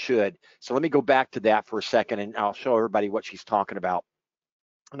 yes, you should. So let me go back to that for a second, and I'll show everybody what she's talking about.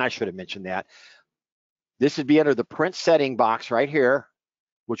 And I should have mentioned that. This would be under the print setting box right here,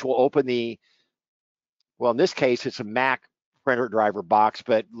 which will open the, well, in this case, it's a Mac printer driver box,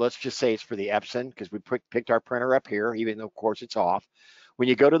 but let's just say it's for the Epson because we picked our printer up here, even though of course it's off. When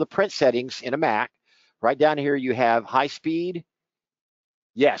you go to the print settings in a Mac, right down here you have high speed.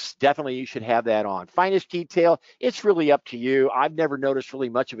 Yes, definitely you should have that on. Finest detail, it's really up to you. I've never noticed really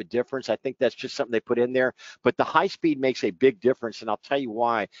much of a difference. I think that's just something they put in there, but the high speed makes a big difference, and I'll tell you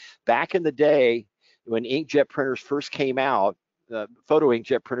why. Back in the day, when inkjet printers first came out, photo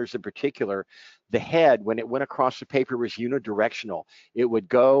inkjet printers in particular, the head, when it went across the paper, was unidirectional. It would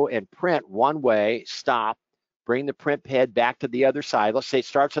go and print one way, stop, bring the print head back to the other side. Let's say it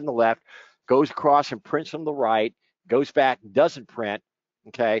starts on the left, goes across and prints on the right, goes back, doesn't print.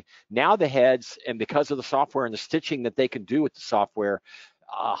 Okay, now the heads, and because of the software and the stitching that they can do with the software,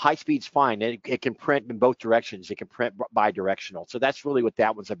 high speed's fine. It can print in both directions. It can print bi-directional. So that's really what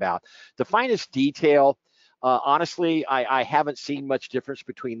that one's about. The finest detail, honestly, I haven't seen much difference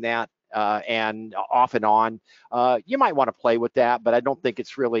between that and off and on. You might want to play with that, but I don't think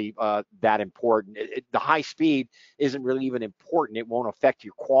it's really that important. The high speed isn't really even important. It won't affect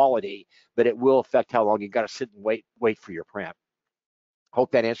your quality, but it will affect how long you got to sit and wait for your print.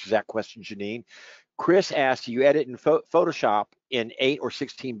 Hope that answers that question, Janine. Chris asked, you edit in Photoshop in 8 or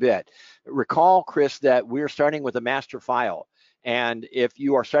 16-bit? Recall, Chris, that we're starting with a master file. And if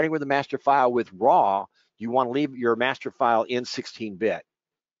you are starting with a master file with RAW, you want to leave your master file in 16-bit.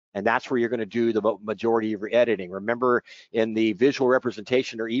 And that's where you're going to do the majority of your editing. Remember, in the visual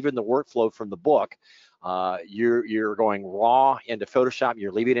representation or even the workflow from the book, you're going raw into Photoshop,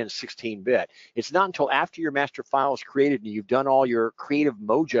 you're leaving it in 16-bit. It's not until after your master file is created and you've done all your creative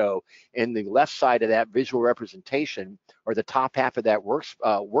mojo in the left side of that visual representation or the top half of that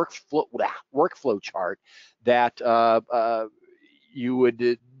workflow chart that you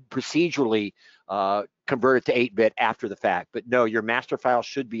would procedurally convert it to 8-bit after the fact. But no, your master file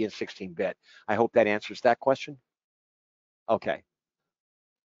should be in 16-bit. I hope that answers that question. Okay.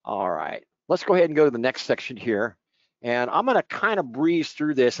 All right. Let's go ahead and go to the next section here. And I'm going to kind of breeze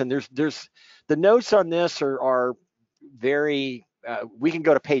through this. And there's the notes on this are very, we can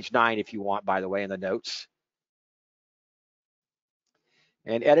go to page 9 if you want, by the way, in the notes.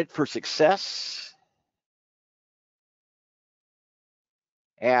 And edit for success.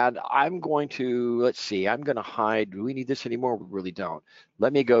 And I'm going to, let's see, I'm going to hide, do we need this anymore? We really don't.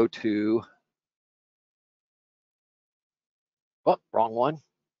 Let me go to, oh, wrong one.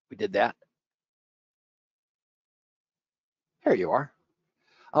 We did that. There you are.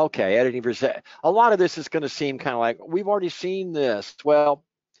 Okay, editing for, a lot of this is going to seem kind of like, we've already seen this. Well,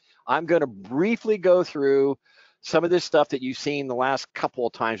 I'm going to briefly go through some of this stuff that you've seen the last couple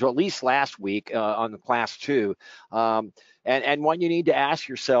of times, or at least last week on the class 2. And what you need to ask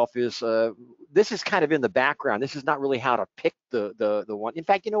yourself is, this is kind of in the background. This is not really how to pick the one. In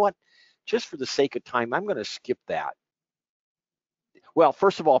fact, you know what? Just for the sake of time, I'm going to skip that. Well,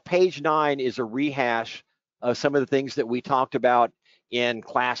 first of all, page 9 is a rehash of some of the things that we talked about in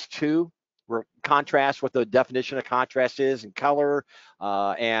class 2. Where contrast, what the definition of contrast is, and color.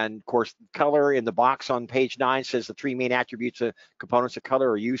 And of course, color in the box on page 9 says the 3 main attributes of components of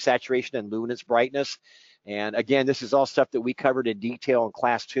color are hue, saturation, and luminance, brightness. And again, this is all stuff that we covered in detail in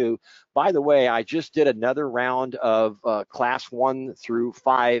class 2. By the way, I just did another round of class 1 through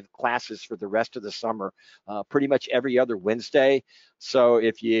 5 classes for the rest of the summer, pretty much every other Wednesday. So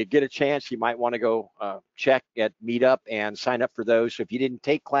if you get a chance, you might want to go check at Meetup and sign up for those. So if you didn't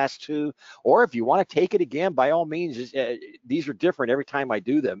take class 2, or if you want to take it again, by all means, these are different every time I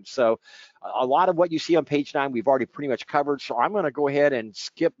do them. So a lot of what you see on page 9, we've already pretty much covered. So I'm going to go ahead and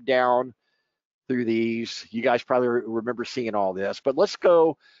skip down through these. You guys probably remember seeing all this, but let's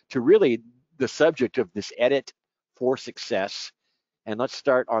go to really the subject of this edit for success. And let's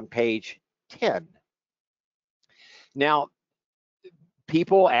start on page 10. Now,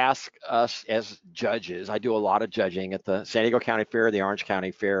 people ask us as judges, I do a lot of judging at the San Diego County Fair, the Orange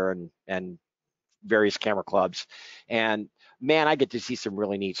County Fair, and various camera clubs. And man, I get to see some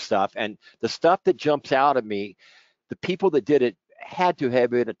really neat stuff. And the stuff that jumps out at me, the people that did it had to have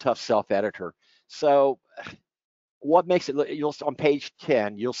been a tough self-editor. So what makes it, you'll on page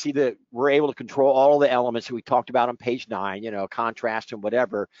 10, you'll see that we're able to control all the elements that we talked about on page 9, you know, contrast and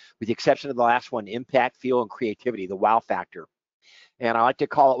whatever, with the exception of the last one, impact, feel, and creativity, the wow factor. And I like to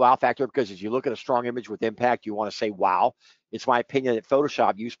call it wow factor because as you look at a strong image with impact, you want to say wow. It's my opinion that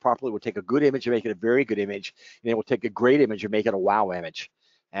Photoshop, used properly, will take a good image and make it a very good image, and it will take a great image and make it a wow image.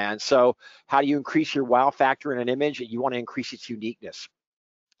 And so how do you increase your wow factor in an image? You want to increase its uniqueness.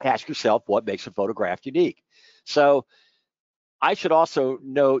 Ask yourself what makes a photograph unique. So I should also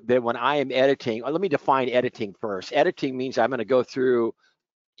note that when I am editing, let me define editing first. Editing means I'm going to go through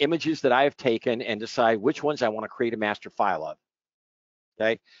images that I have taken and decide which ones I want to create a master file of.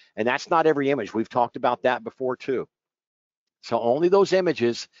 Okay, and that's not every image. We've talked about that before too. So only those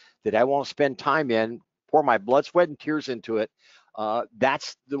images that I want to spend time in, pour my blood, sweat, and tears into it.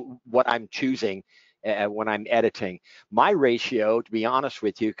 That's what I'm choosing when I'm editing. My ratio, to be honest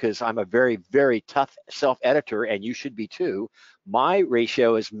with you, because I'm a very, very tough self-editor, and you should be too. My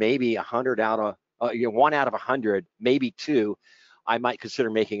ratio is maybe 100 out of 1 out of 100, maybe 2. I might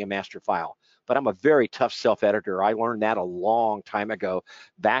consider making a master file. But I'm a very tough self-editor. I learned that a long time ago.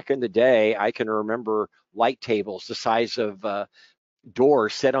 Back in the day, I can remember light tables the size of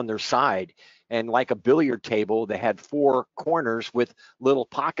doors set on their side. And like a billiard table, they had 4 corners with little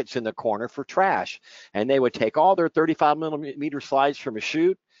pockets in the corner for trash. And they would take all their 35 millimeter slides from a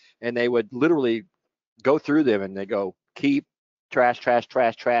shoot, and they would literally go through them, and they go keep, trash, trash,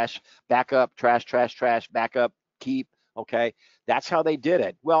 trash, trash, back up, trash, trash, trash, back up, keep. Okay, that's how they did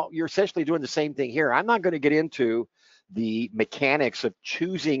it. Well, you're essentially doing the same thing here. I'm not going to get into the mechanics of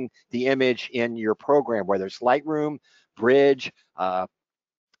choosing the image in your program, whether it's Lightroom, Bridge,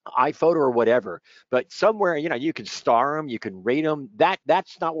 iPhoto, or whatever. But somewhere, you can star them, you can rate them.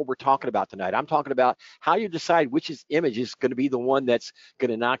 That's not what we're talking about tonight. I'm talking about how you decide which image is going to be the one that's going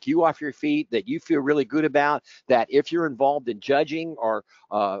to knock you off your feet, that you feel really good about, that if you're involved in judging or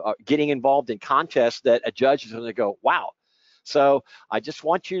getting involved in contests, that a judge is going to go, wow. So I just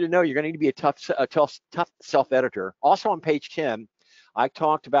want you to know you're going to need to be a tough self-editor. Also on page 10, I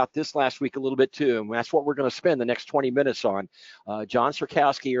talked about this last week a little bit too, and that's what we're going to spend the next 20 minutes on. John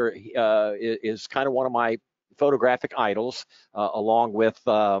Sierkowski is kind of one of my photographic idols, along with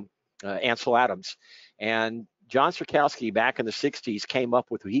Ansel Adams. And John Sierkowski, back in the 60s, came up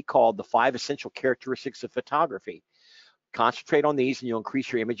with what he called the 5 essential characteristics of photography. Concentrate on these and you'll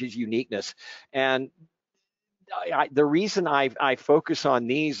increase your image's uniqueness. And the reason I focus on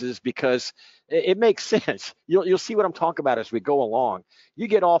these is because it makes sense. You'll see what I'm talking about as we go along. You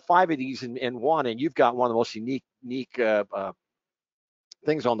get all 5 of these in one, and you've got one of the most unique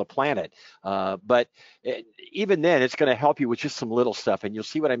things on the planet. But even then, it's going to help you with just some little stuff, and you'll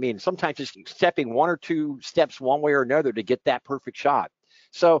see what I mean. Sometimes just stepping 1 or 2 steps one way or another to get that perfect shot.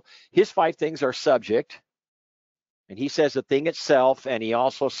 So his 5 things are subject. And he says the thing itself, and he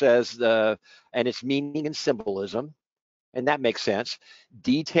also says and its meaning and symbolism, and that makes sense.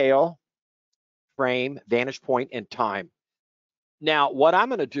 Detail, frame, vantage point, and time. Now, what I'm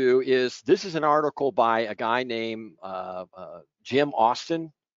going to do is, this is an article by a guy named Jim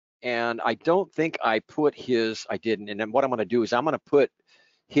Austin, and I don't think I put his, I didn't. And then what I'm going to do is I'm going to put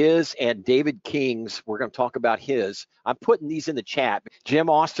his and David King's, we're going to talk about his. I'm putting these in the chat. Jim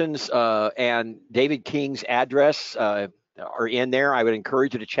Austin's and David King's address are in there. I would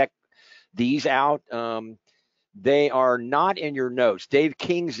encourage you to check these out. They are not in your notes. Dave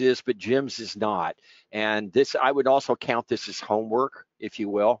King's is, but Jim's is not. And this, I would also count this as homework, if you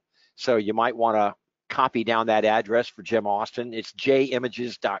will. So you might want to copy down that address for Jim Austin. It's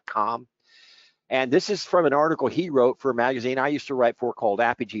jimages.com. And this is from an article he wrote for a magazine I used to write for called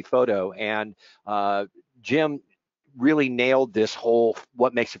Apogee Photo. And Jim really nailed this whole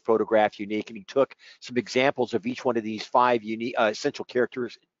what makes a photograph unique. And he took some examples of each one of these 5 unique essential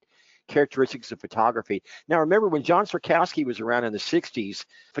characteristics of photography. Now, remember, when John Sierkowski was around in the 60s,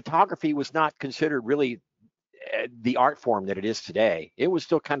 photography was not considered really the art form that it is today. It was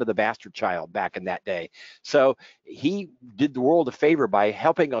still kind of the bastard child back in that day. So he did the world a favor by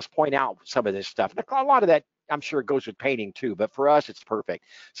helping us point out some of this stuff. And a lot of that, I'm sure, it goes with painting too, but for us, it's perfect.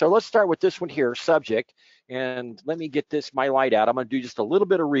 So let's start with this one here, subject. And let me get my light out. I'm going to do just a little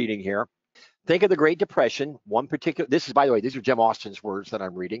bit of reading here. Think of the Great Depression. One particular, this is, by the way, these are Jim Austin's words that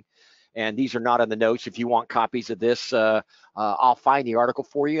I'm reading. And these are not in the notes. If you want copies of this, I'll find the article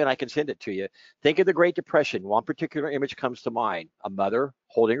for you and I can send it to you. Think of the Great Depression. One particular image comes to mind: a mother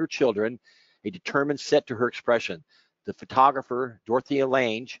holding her children, a determined set to her expression. The photographer, Dorothea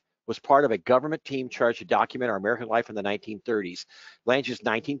Lange, was part of a government team charged to document our American life in the 1930s. Lange's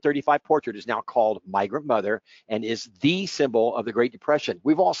 1935 portrait is now called Migrant Mother and is the symbol of the Great Depression.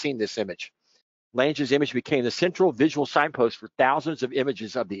 We've all seen this image. Lange's image became the central visual signpost for thousands of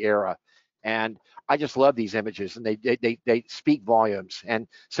images of the era. And I just love these images, and they speak volumes. And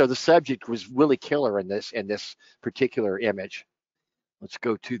so the subject was really killer in this particular image. Let's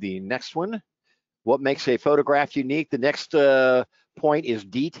go to the next one. What makes a photograph unique? The next point is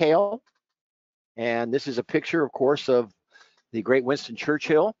detail. And this is a picture, of course, of the great Winston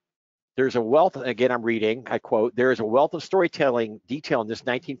Churchill. There's a wealth, again, I'm reading, I quote, there is a wealth of storytelling detail in this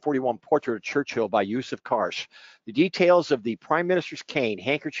 1941 portrait of Churchill by Yusuf Karsh. The details of the Prime Minister's cane,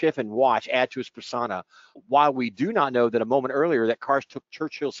 handkerchief, and watch add to his persona. While we do not know that a moment earlier that Karsh took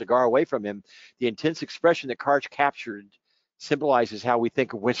Churchill's cigar away from him, the intense expression that Karsh captured symbolizes how we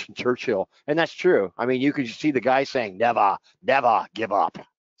think of Winston Churchill. And that's true. I mean, you can see the guy saying, never, never give up.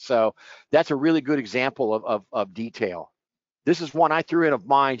 So that's a really good example of detail. This is one I threw in of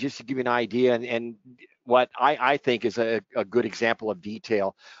mine just to give you an idea, and what I think is a good example of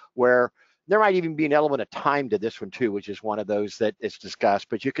detail, where there might even be an element of time to this one too, which is one of those that is discussed.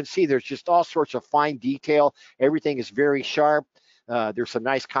 But you can see there's just all sorts of fine detail. Everything is very sharp. There's some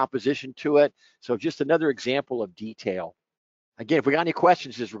nice composition to it. So just another example of detail. Again, if we got any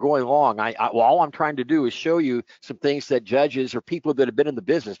questions as we're going along, well, all I'm trying to do is show you some things that judges or people that have been in the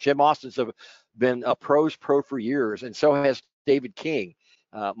business. Jim Austin's have been a pro for years, and so has David King.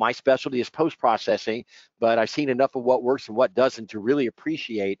 My specialty is post-processing, but I've seen enough of what works and what doesn't to really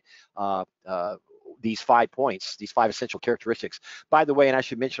appreciate these 5 points, these 5 essential characteristics. By the way, and I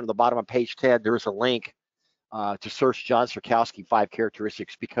should mention on the bottom of page 10, there is a link to search John Sierkowski 5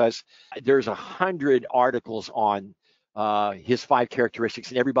 characteristics, because there's 100 articles on his 5 characteristics,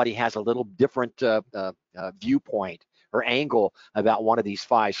 and everybody has a little different viewpoint or angle about one of these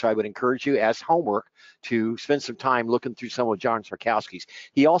 5. So I would encourage you as homework to spend some time looking through some of John Sierkowski's.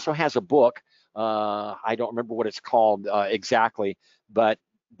 He also has a book. I don't remember what it's called exactly, but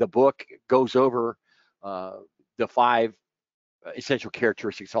the book goes over the 5 essential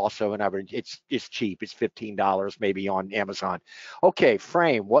characteristics also, and it's cheap. It's $15 maybe on Amazon. Okay,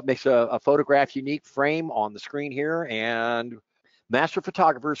 frame. What makes a photograph unique? Frame on the screen here. And master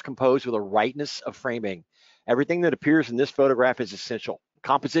photographers compose with a rightness of framing. Everything that appears in this photograph is essential.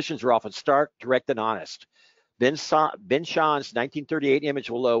 Compositions are often stark, direct, and honest. Ben Shann's 1938 image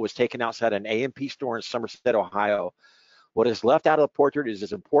below was taken outside an A&P store in Somerset, Ohio. What is left out of the portrait is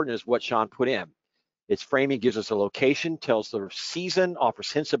as important as what Shann put in. Its framing gives us a location, tells the season,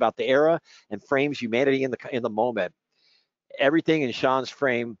 offers hints about the era, and frames humanity in the moment. Everything in Shann's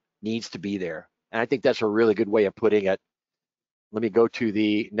frame needs to be there. And I think that's a really good way of putting it. Let me go to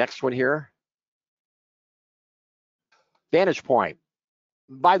the next one here. Vantage point.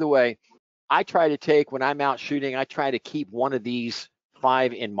 By the way, I try to take, when I'm out shooting, I try to keep one of these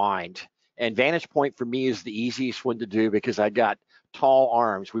 5 in mind. And vantage point for me is the easiest one to do because I got tall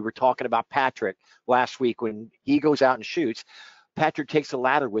arms. We were talking about Patrick last week. When he goes out and shoots, Patrick takes a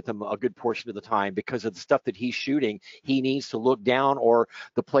ladder with him a good portion of the time because of the stuff that he's shooting. He needs to look down, or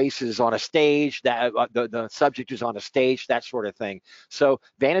the place is on a stage, that the subject is on a stage, that sort of thing. So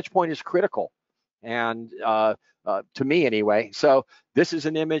vantage point is critical, and to me anyway. So this is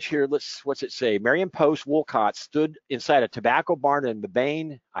an image here. What's it say? Marion Post Wolcott stood inside a tobacco barn in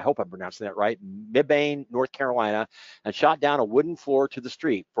Mebane, I hope I'm pronouncing that right, Mebane, North Carolina, and shot down a wooden floor to the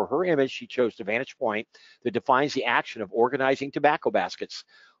street. For her image, she chose the vantage point that defines the action of organizing tobacco baskets.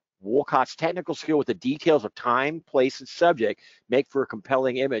 Wolcott's technical skill with the details of time, place, and subject make for a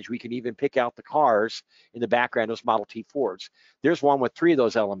compelling image. We can even pick out the cars in the background, those Model T Fords. There's one with 3 of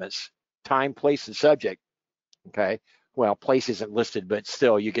those elements: time, place, and subject. Okay, well, place isn't listed, but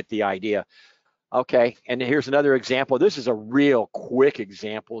still you get the idea. Okay, and here's another example. This is a real quick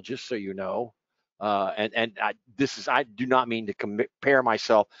example, just so you know. I do not mean to compare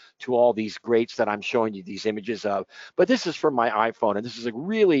myself to all these greats that I'm showing you these images of, but this is from my iPhone, and this is a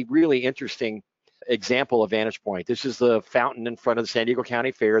really, really interesting example of vantage point. This is the fountain in front of the San Diego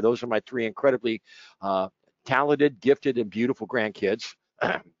County Fair. Those are my 3 incredibly talented, gifted, and beautiful grandkids.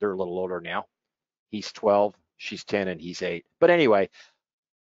 They're a little older now. He's 12, she's 10, and he's 8. But anyway,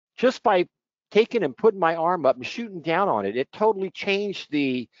 just by taking and putting my arm up and shooting down on it, it totally changed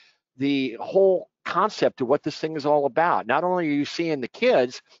the whole concept of what this thing is all about. Not only are you seeing the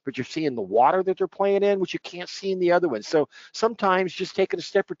kids, but you're seeing the water that they're playing in, which you can't see in the other one. So sometimes just taking a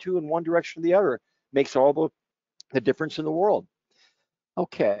step or 2 in one direction or the other makes all the difference in the world.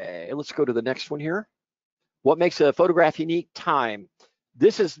 Okay, let's go to the next one here. What makes a photograph unique? Time.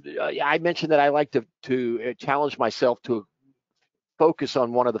 This is, I mentioned that I like to challenge myself to focus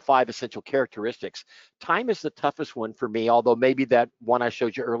on one of the 5 essential characteristics. Time is the toughest one for me, although maybe that one I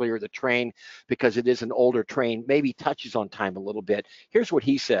showed you earlier, the train, because it is an older train, maybe touches on time a little bit. Here's what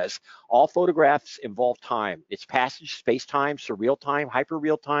he says: all photographs involve time. It's passage, space-time, surreal time,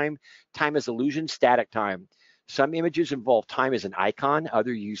 hyper-real time, time as illusion, static time. Some images involve time as an icon,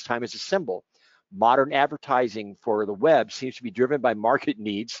 others use time as a symbol. Modern advertising for the web seems to be driven by market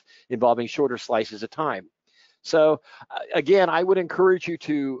needs involving shorter slices of time. So again, I would encourage you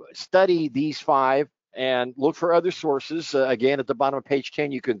to study these 5 and look for other sources. Again, at the bottom of page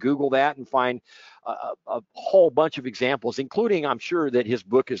 10, you can Google that and find a whole bunch of examples, including, I'm sure that his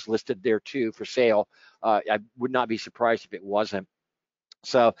book is listed there too for sale. I would not be surprised if it wasn't.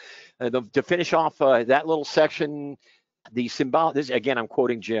 So to finish off that little section, the symbolic, this again, I'm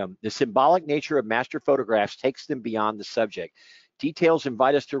quoting Jim, the symbolic nature of master photographs takes them beyond the subject. Details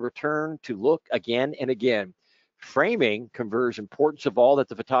invite us to return to look again and again. Framing confers importance of all that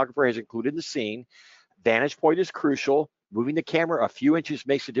the photographer has included in the scene. Vantage point is crucial. Moving the camera a few inches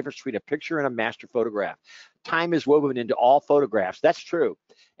makes a difference between a picture and a master photograph. Time is woven into all photographs. That's true.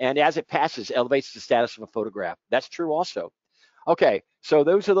 And as it passes, elevates the status of a photograph. That's true also. Okay, so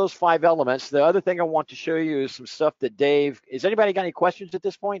those are those 5 elements. The other thing I want to show you is some stuff that Dave, has anybody got any questions at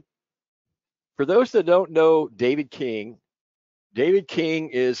this point? For those that don't know David King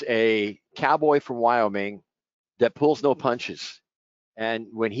is a cowboy from Wyoming that pulls no punches. And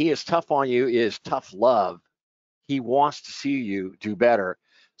when he is tough on you, is tough love. He wants to see you do better.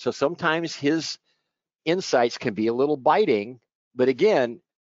 So sometimes his insights can be a little biting, but again,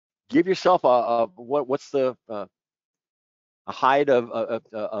 give yourself what's the a hide of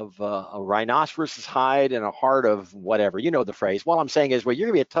a rhinoceros's hide and a heart of whatever. You know the phrase. What I'm saying is, well, you're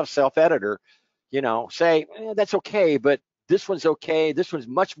gonna be a tough self-editor. Say that's okay, but this one's okay. This one's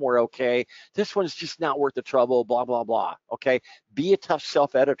much more okay. This one's just not worth the trouble. Blah blah blah. Okay, be a tough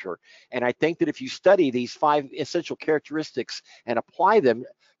self-editor. And I think that if you study these 5 essential characteristics and apply them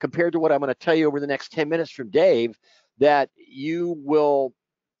compared to what I'm going to tell you over the next 10 minutes from Dave, that you will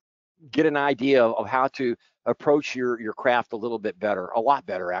get an idea of how to approach your craft a little bit better, a lot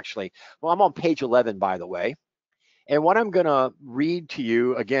better actually. Well, I'm on page 11, by the way. And what I'm going to read to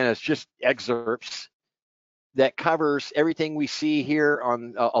you, again, is just excerpts that covers everything we see here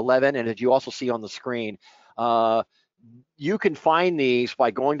on 11 and that you also see on the screen. You can find these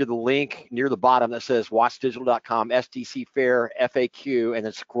by going to the link near the bottom that says wattsdigital.com, SDC Fair, FAQ, and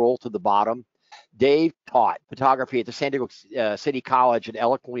then scroll to the bottom. Dave taught photography at the San Diego City College and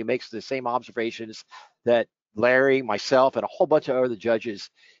eloquently makes the same observations that Larry, myself, and a whole bunch of other judges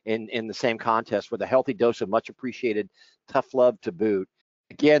in the same contest, with a healthy dose of much appreciated tough love to boot.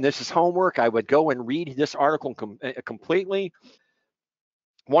 Again, this is homework. I would go and read this article completely.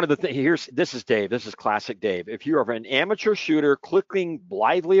 One of the things, this is Dave. This is classic Dave. If you are an amateur shooter clicking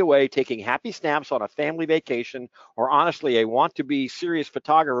blithely away, taking happy snaps on a family vacation, or honestly a want-to-be serious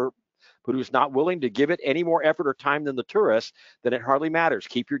photographer but who's not willing to give it any more effort or time than the tourist, then it hardly matters.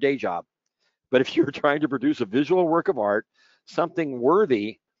 Keep your day job. But if you're trying to produce a visual work of art, something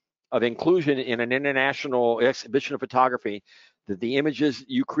worthy of inclusion in an international exhibition of photography, that the images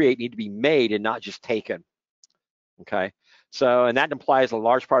you create need to be made and not just taken. Okay. So, and that implies a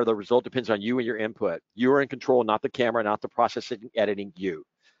large part of the result depends on you and your input. You are in control, not the camera, not the processing, editing, you.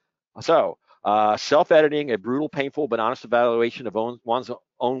 So, self-editing, a brutal, painful, but honest evaluation of one's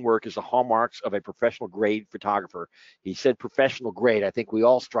own work is the hallmarks of a professional grade photographer. He said professional grade. I think we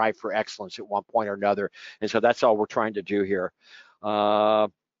all strive for excellence at one point or another. And so that's all we're trying to do here.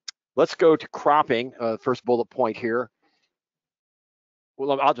 Let's go to cropping, first bullet point here.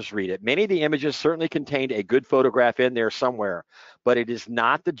 Well, I'll just read it. Many of the images certainly contained a good photograph in there somewhere, but it is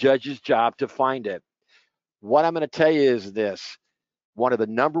not the judge's job to find it. What I'm going to tell you is this. One of the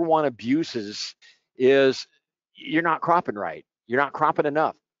 #1 abuses is you're not cropping right. You're not cropping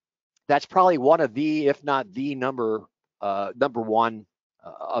enough. That's probably one of the, if not the #1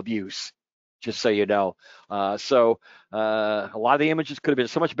 abuse, just so you know. A lot of the images could have been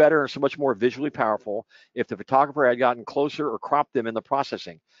so much better and so much more visually powerful if the photographer had gotten closer or cropped them in the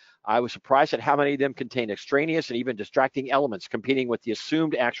processing. I was surprised at how many of them contained extraneous and even distracting elements competing with the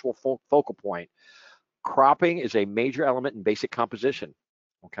assumed actual focal point. Cropping is a major element in basic composition,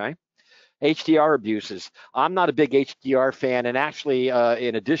 okay? HDR abuses. I'm not a big HDR fan, and actually,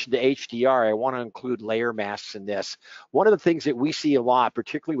 in addition to HDR, I want to include layer masks in this. One of the things that we see a lot,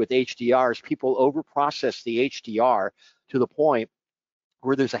 particularly with HDR, is people overprocess the HDR to the point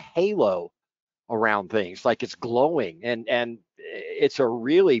where there's a halo around things, like it's glowing, and it's a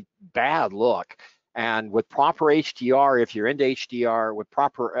really bad look. And with proper HDR, if you're into HDR, with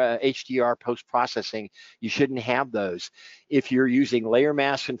proper HDR post-processing, you shouldn't have those. If you're using layer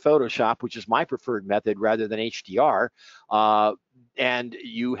masks in Photoshop, which is my preferred method rather than HDR, and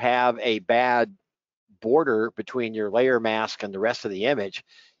you have a bad border between your layer mask and the rest of the image,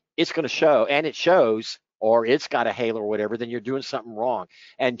 it's going to show, and it shows, or it's got a halo or whatever, then you're doing something wrong.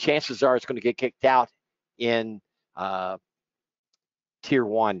 And chances are it's going to get kicked out in Tier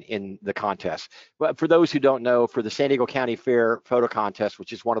 1 in the contest. But for those who don't know, for the San Diego County Fair photo contest,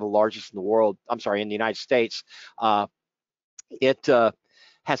 which is one of the largest in the world, I'm sorry, in the United States, it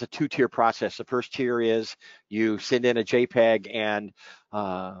has has a two-tier process. The first tier is you send in a JPEG, and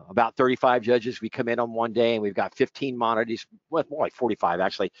about 35 judges, we come in on one day, and we've got 15 monitors, well, more like 45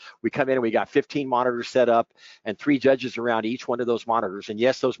 actually. We come in and we got 15 monitors set up and 3 judges around each one of those monitors. And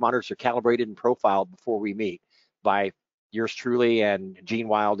yes, those monitors are calibrated and profiled before we meet by yours truly and Gene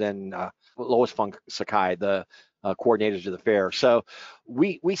Wild and Lois Funk Sakai, the coordinators of the fair. So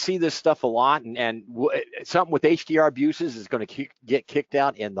we see this stuff a lot, and something with HDR abuses is going to get kicked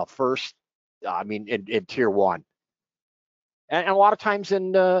out in the first, in tier 1. And a lot of times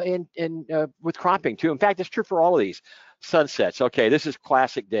in with cropping too. In fact, it's true for all of these. Sunsets. Okay, this is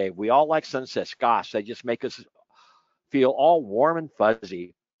classic Dave. We all like sunsets. Gosh, they just make us feel all warm and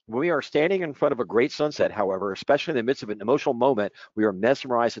fuzzy. When we are standing in front of a great sunset, however, especially in the midst of an emotional moment, we are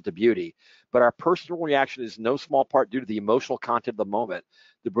mesmerized at the beauty. But our personal reaction is no small part due to the emotional content of the moment,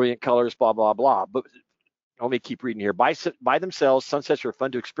 the brilliant colors, blah, blah, blah. But let me keep reading here. By themselves, sunsets are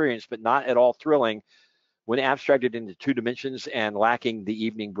fun to experience, but not at all thrilling when abstracted into 2 dimensions and lacking the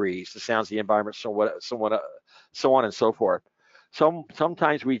evening breeze, the sounds, the environment, so on and so forth.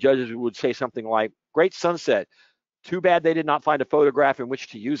 Sometimes we judges would say something like, great sunset. Too bad they did not find a photograph in which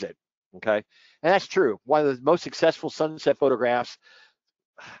to use it, okay? And that's true. One of the most successful sunset photographs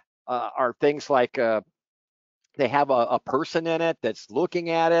are things like they have a person in it that's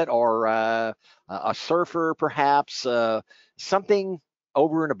looking at it, or a surfer perhaps, something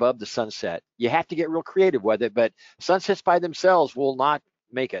over and above the sunset. You have to get real creative with it, but sunsets by themselves will not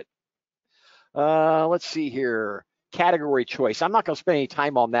make it. Let's see here. Category choice. I'm not going to spend any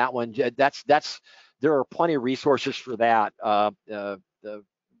time on that one. There are plenty of resources for that. The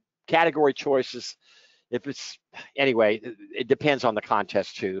category choices, anyway, it depends on the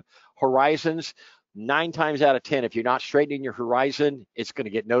contest too. Horizons, 9 times out of 10, if you're not straightening your horizon, it's going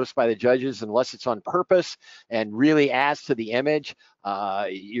to get noticed by the judges unless it's on purpose and really adds to the image.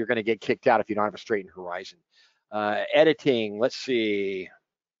 You're going to get kicked out if you don't have a straightened horizon. Editing, let's see.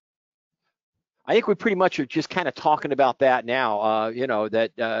 I think we pretty much are just kind of talking about that now.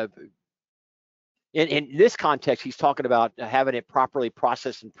 In this context, he's talking about having it properly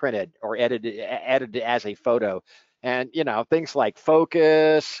processed and printed or edited as a photo. And, things like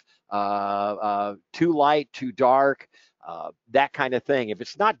focus, too light, too dark, that kind of thing. If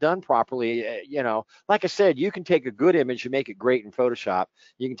it's not done properly, like I said, you can take a good image and make it great in Photoshop.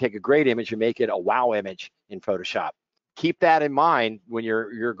 You can take a great image and make it a wow image in Photoshop. Keep that in mind when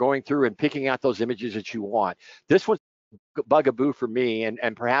you're going through and picking out those images that you want. This one's bugaboo for me,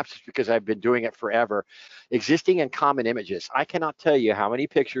 and perhaps it's because I've been doing it forever. Existing and common images. I cannot tell you how many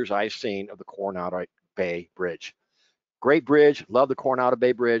pictures I've seen of the Coronado Bay Bridge. Great bridge, love the Coronado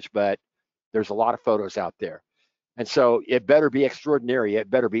Bay Bridge, but there's a lot of photos out there. And so it better be extraordinary. It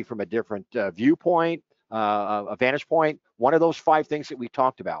better be from a different viewpoint, a vantage point, one of those 5 things that we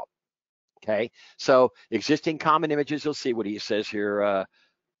talked about. Okay, so existing common images, you'll see what he says here.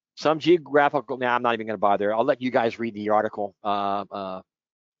 Some geographical, now I'm not even going to bother. I'll let you guys read the article. But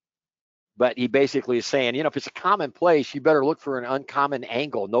he basically is saying, if it's a common place, you better look for an uncommon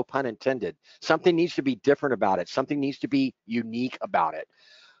angle, no pun intended. Something needs to be different about it. Something needs to be unique about it.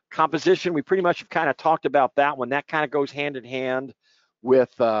 Composition, we pretty much have kind of talked about that one. That kind of goes hand in hand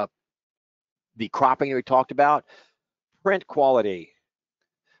with the cropping that we talked about. Print quality.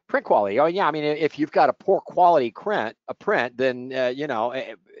 Print quality. Oh yeah, if you've got a poor quality print, then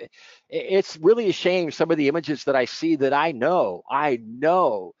it's really a shame. Some of the images that I see that I know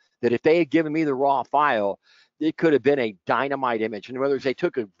that if they had given me the raw file, it could have been a dynamite image. In other words, they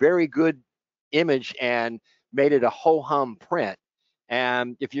took a very good image and made it a ho-hum print.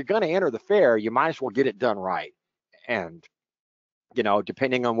 And if you're going to enter the fair, you might as well get it done right. And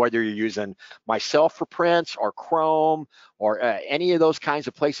depending on whether you're using myself for prints or Chrome or any of those kinds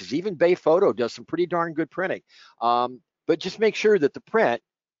of places. Even Bay Photo does some pretty darn good printing. But just make sure that the print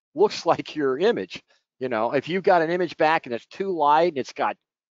looks like your image. If you've got an image back and it's too light and it's got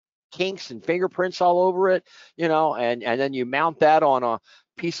kinks and fingerprints all over it, and then you mount that on a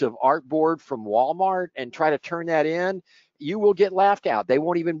piece of artboard from Walmart and try to turn that in, you will get laughed out. They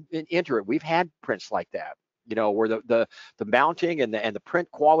won't even enter it. We've had prints like that. Where the mounting and the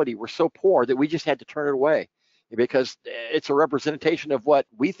print quality were so poor that we just had to turn it away because it's a representation of what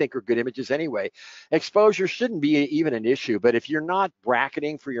we think are good images anyway. Exposure shouldn't be even an issue, but if you're not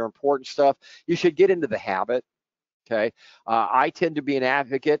bracketing for your important stuff, you should get into the habit. Okay, I tend to be an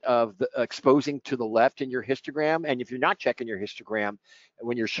advocate of exposing to the left in your histogram, and if you're not checking your histogram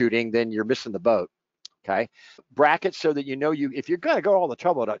when you're shooting, then you're missing the boat. Okay, bracket so that if you're going to go all the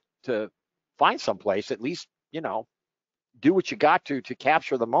trouble to find someplace, at least do what you got to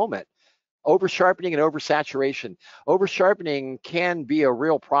capture the moment. Over sharpening and over saturation. Over sharpening can be a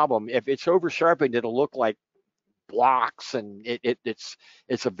real problem. If it's over sharpened, it'll look like blocks, and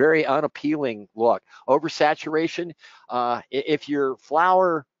it's a very unappealing look. Oversaturation, if your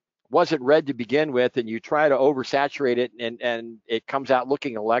flower wasn't red to begin with and you try to oversaturate it and it comes out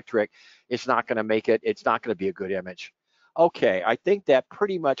looking electric, it's not going to make it, it's not going to be a good image. Okay, I think that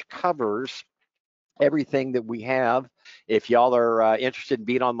pretty much covers everything that we have. If y'all are interested in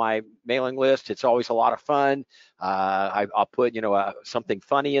being on my mailing list, it's always a lot of fun. I'll put, something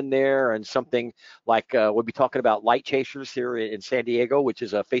funny in there, and something like we'll be talking about light chasers here in San Diego, which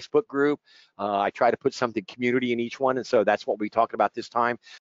is a Facebook group. I try to put something community in each one, and so that's what we'll be talking about this time.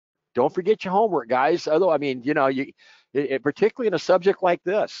 Don't forget your homework, guys. Although, I mean, particularly in a subject like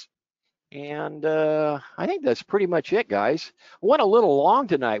this. And I think that's pretty much it, guys. Went a little long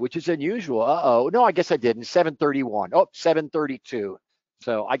tonight, which is unusual. Uh-oh. No, I guess I didn't. 7:31. Oh, 7:32.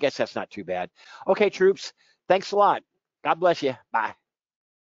 So I guess that's not too bad. Okay, troops. Thanks a lot. God bless you. Bye.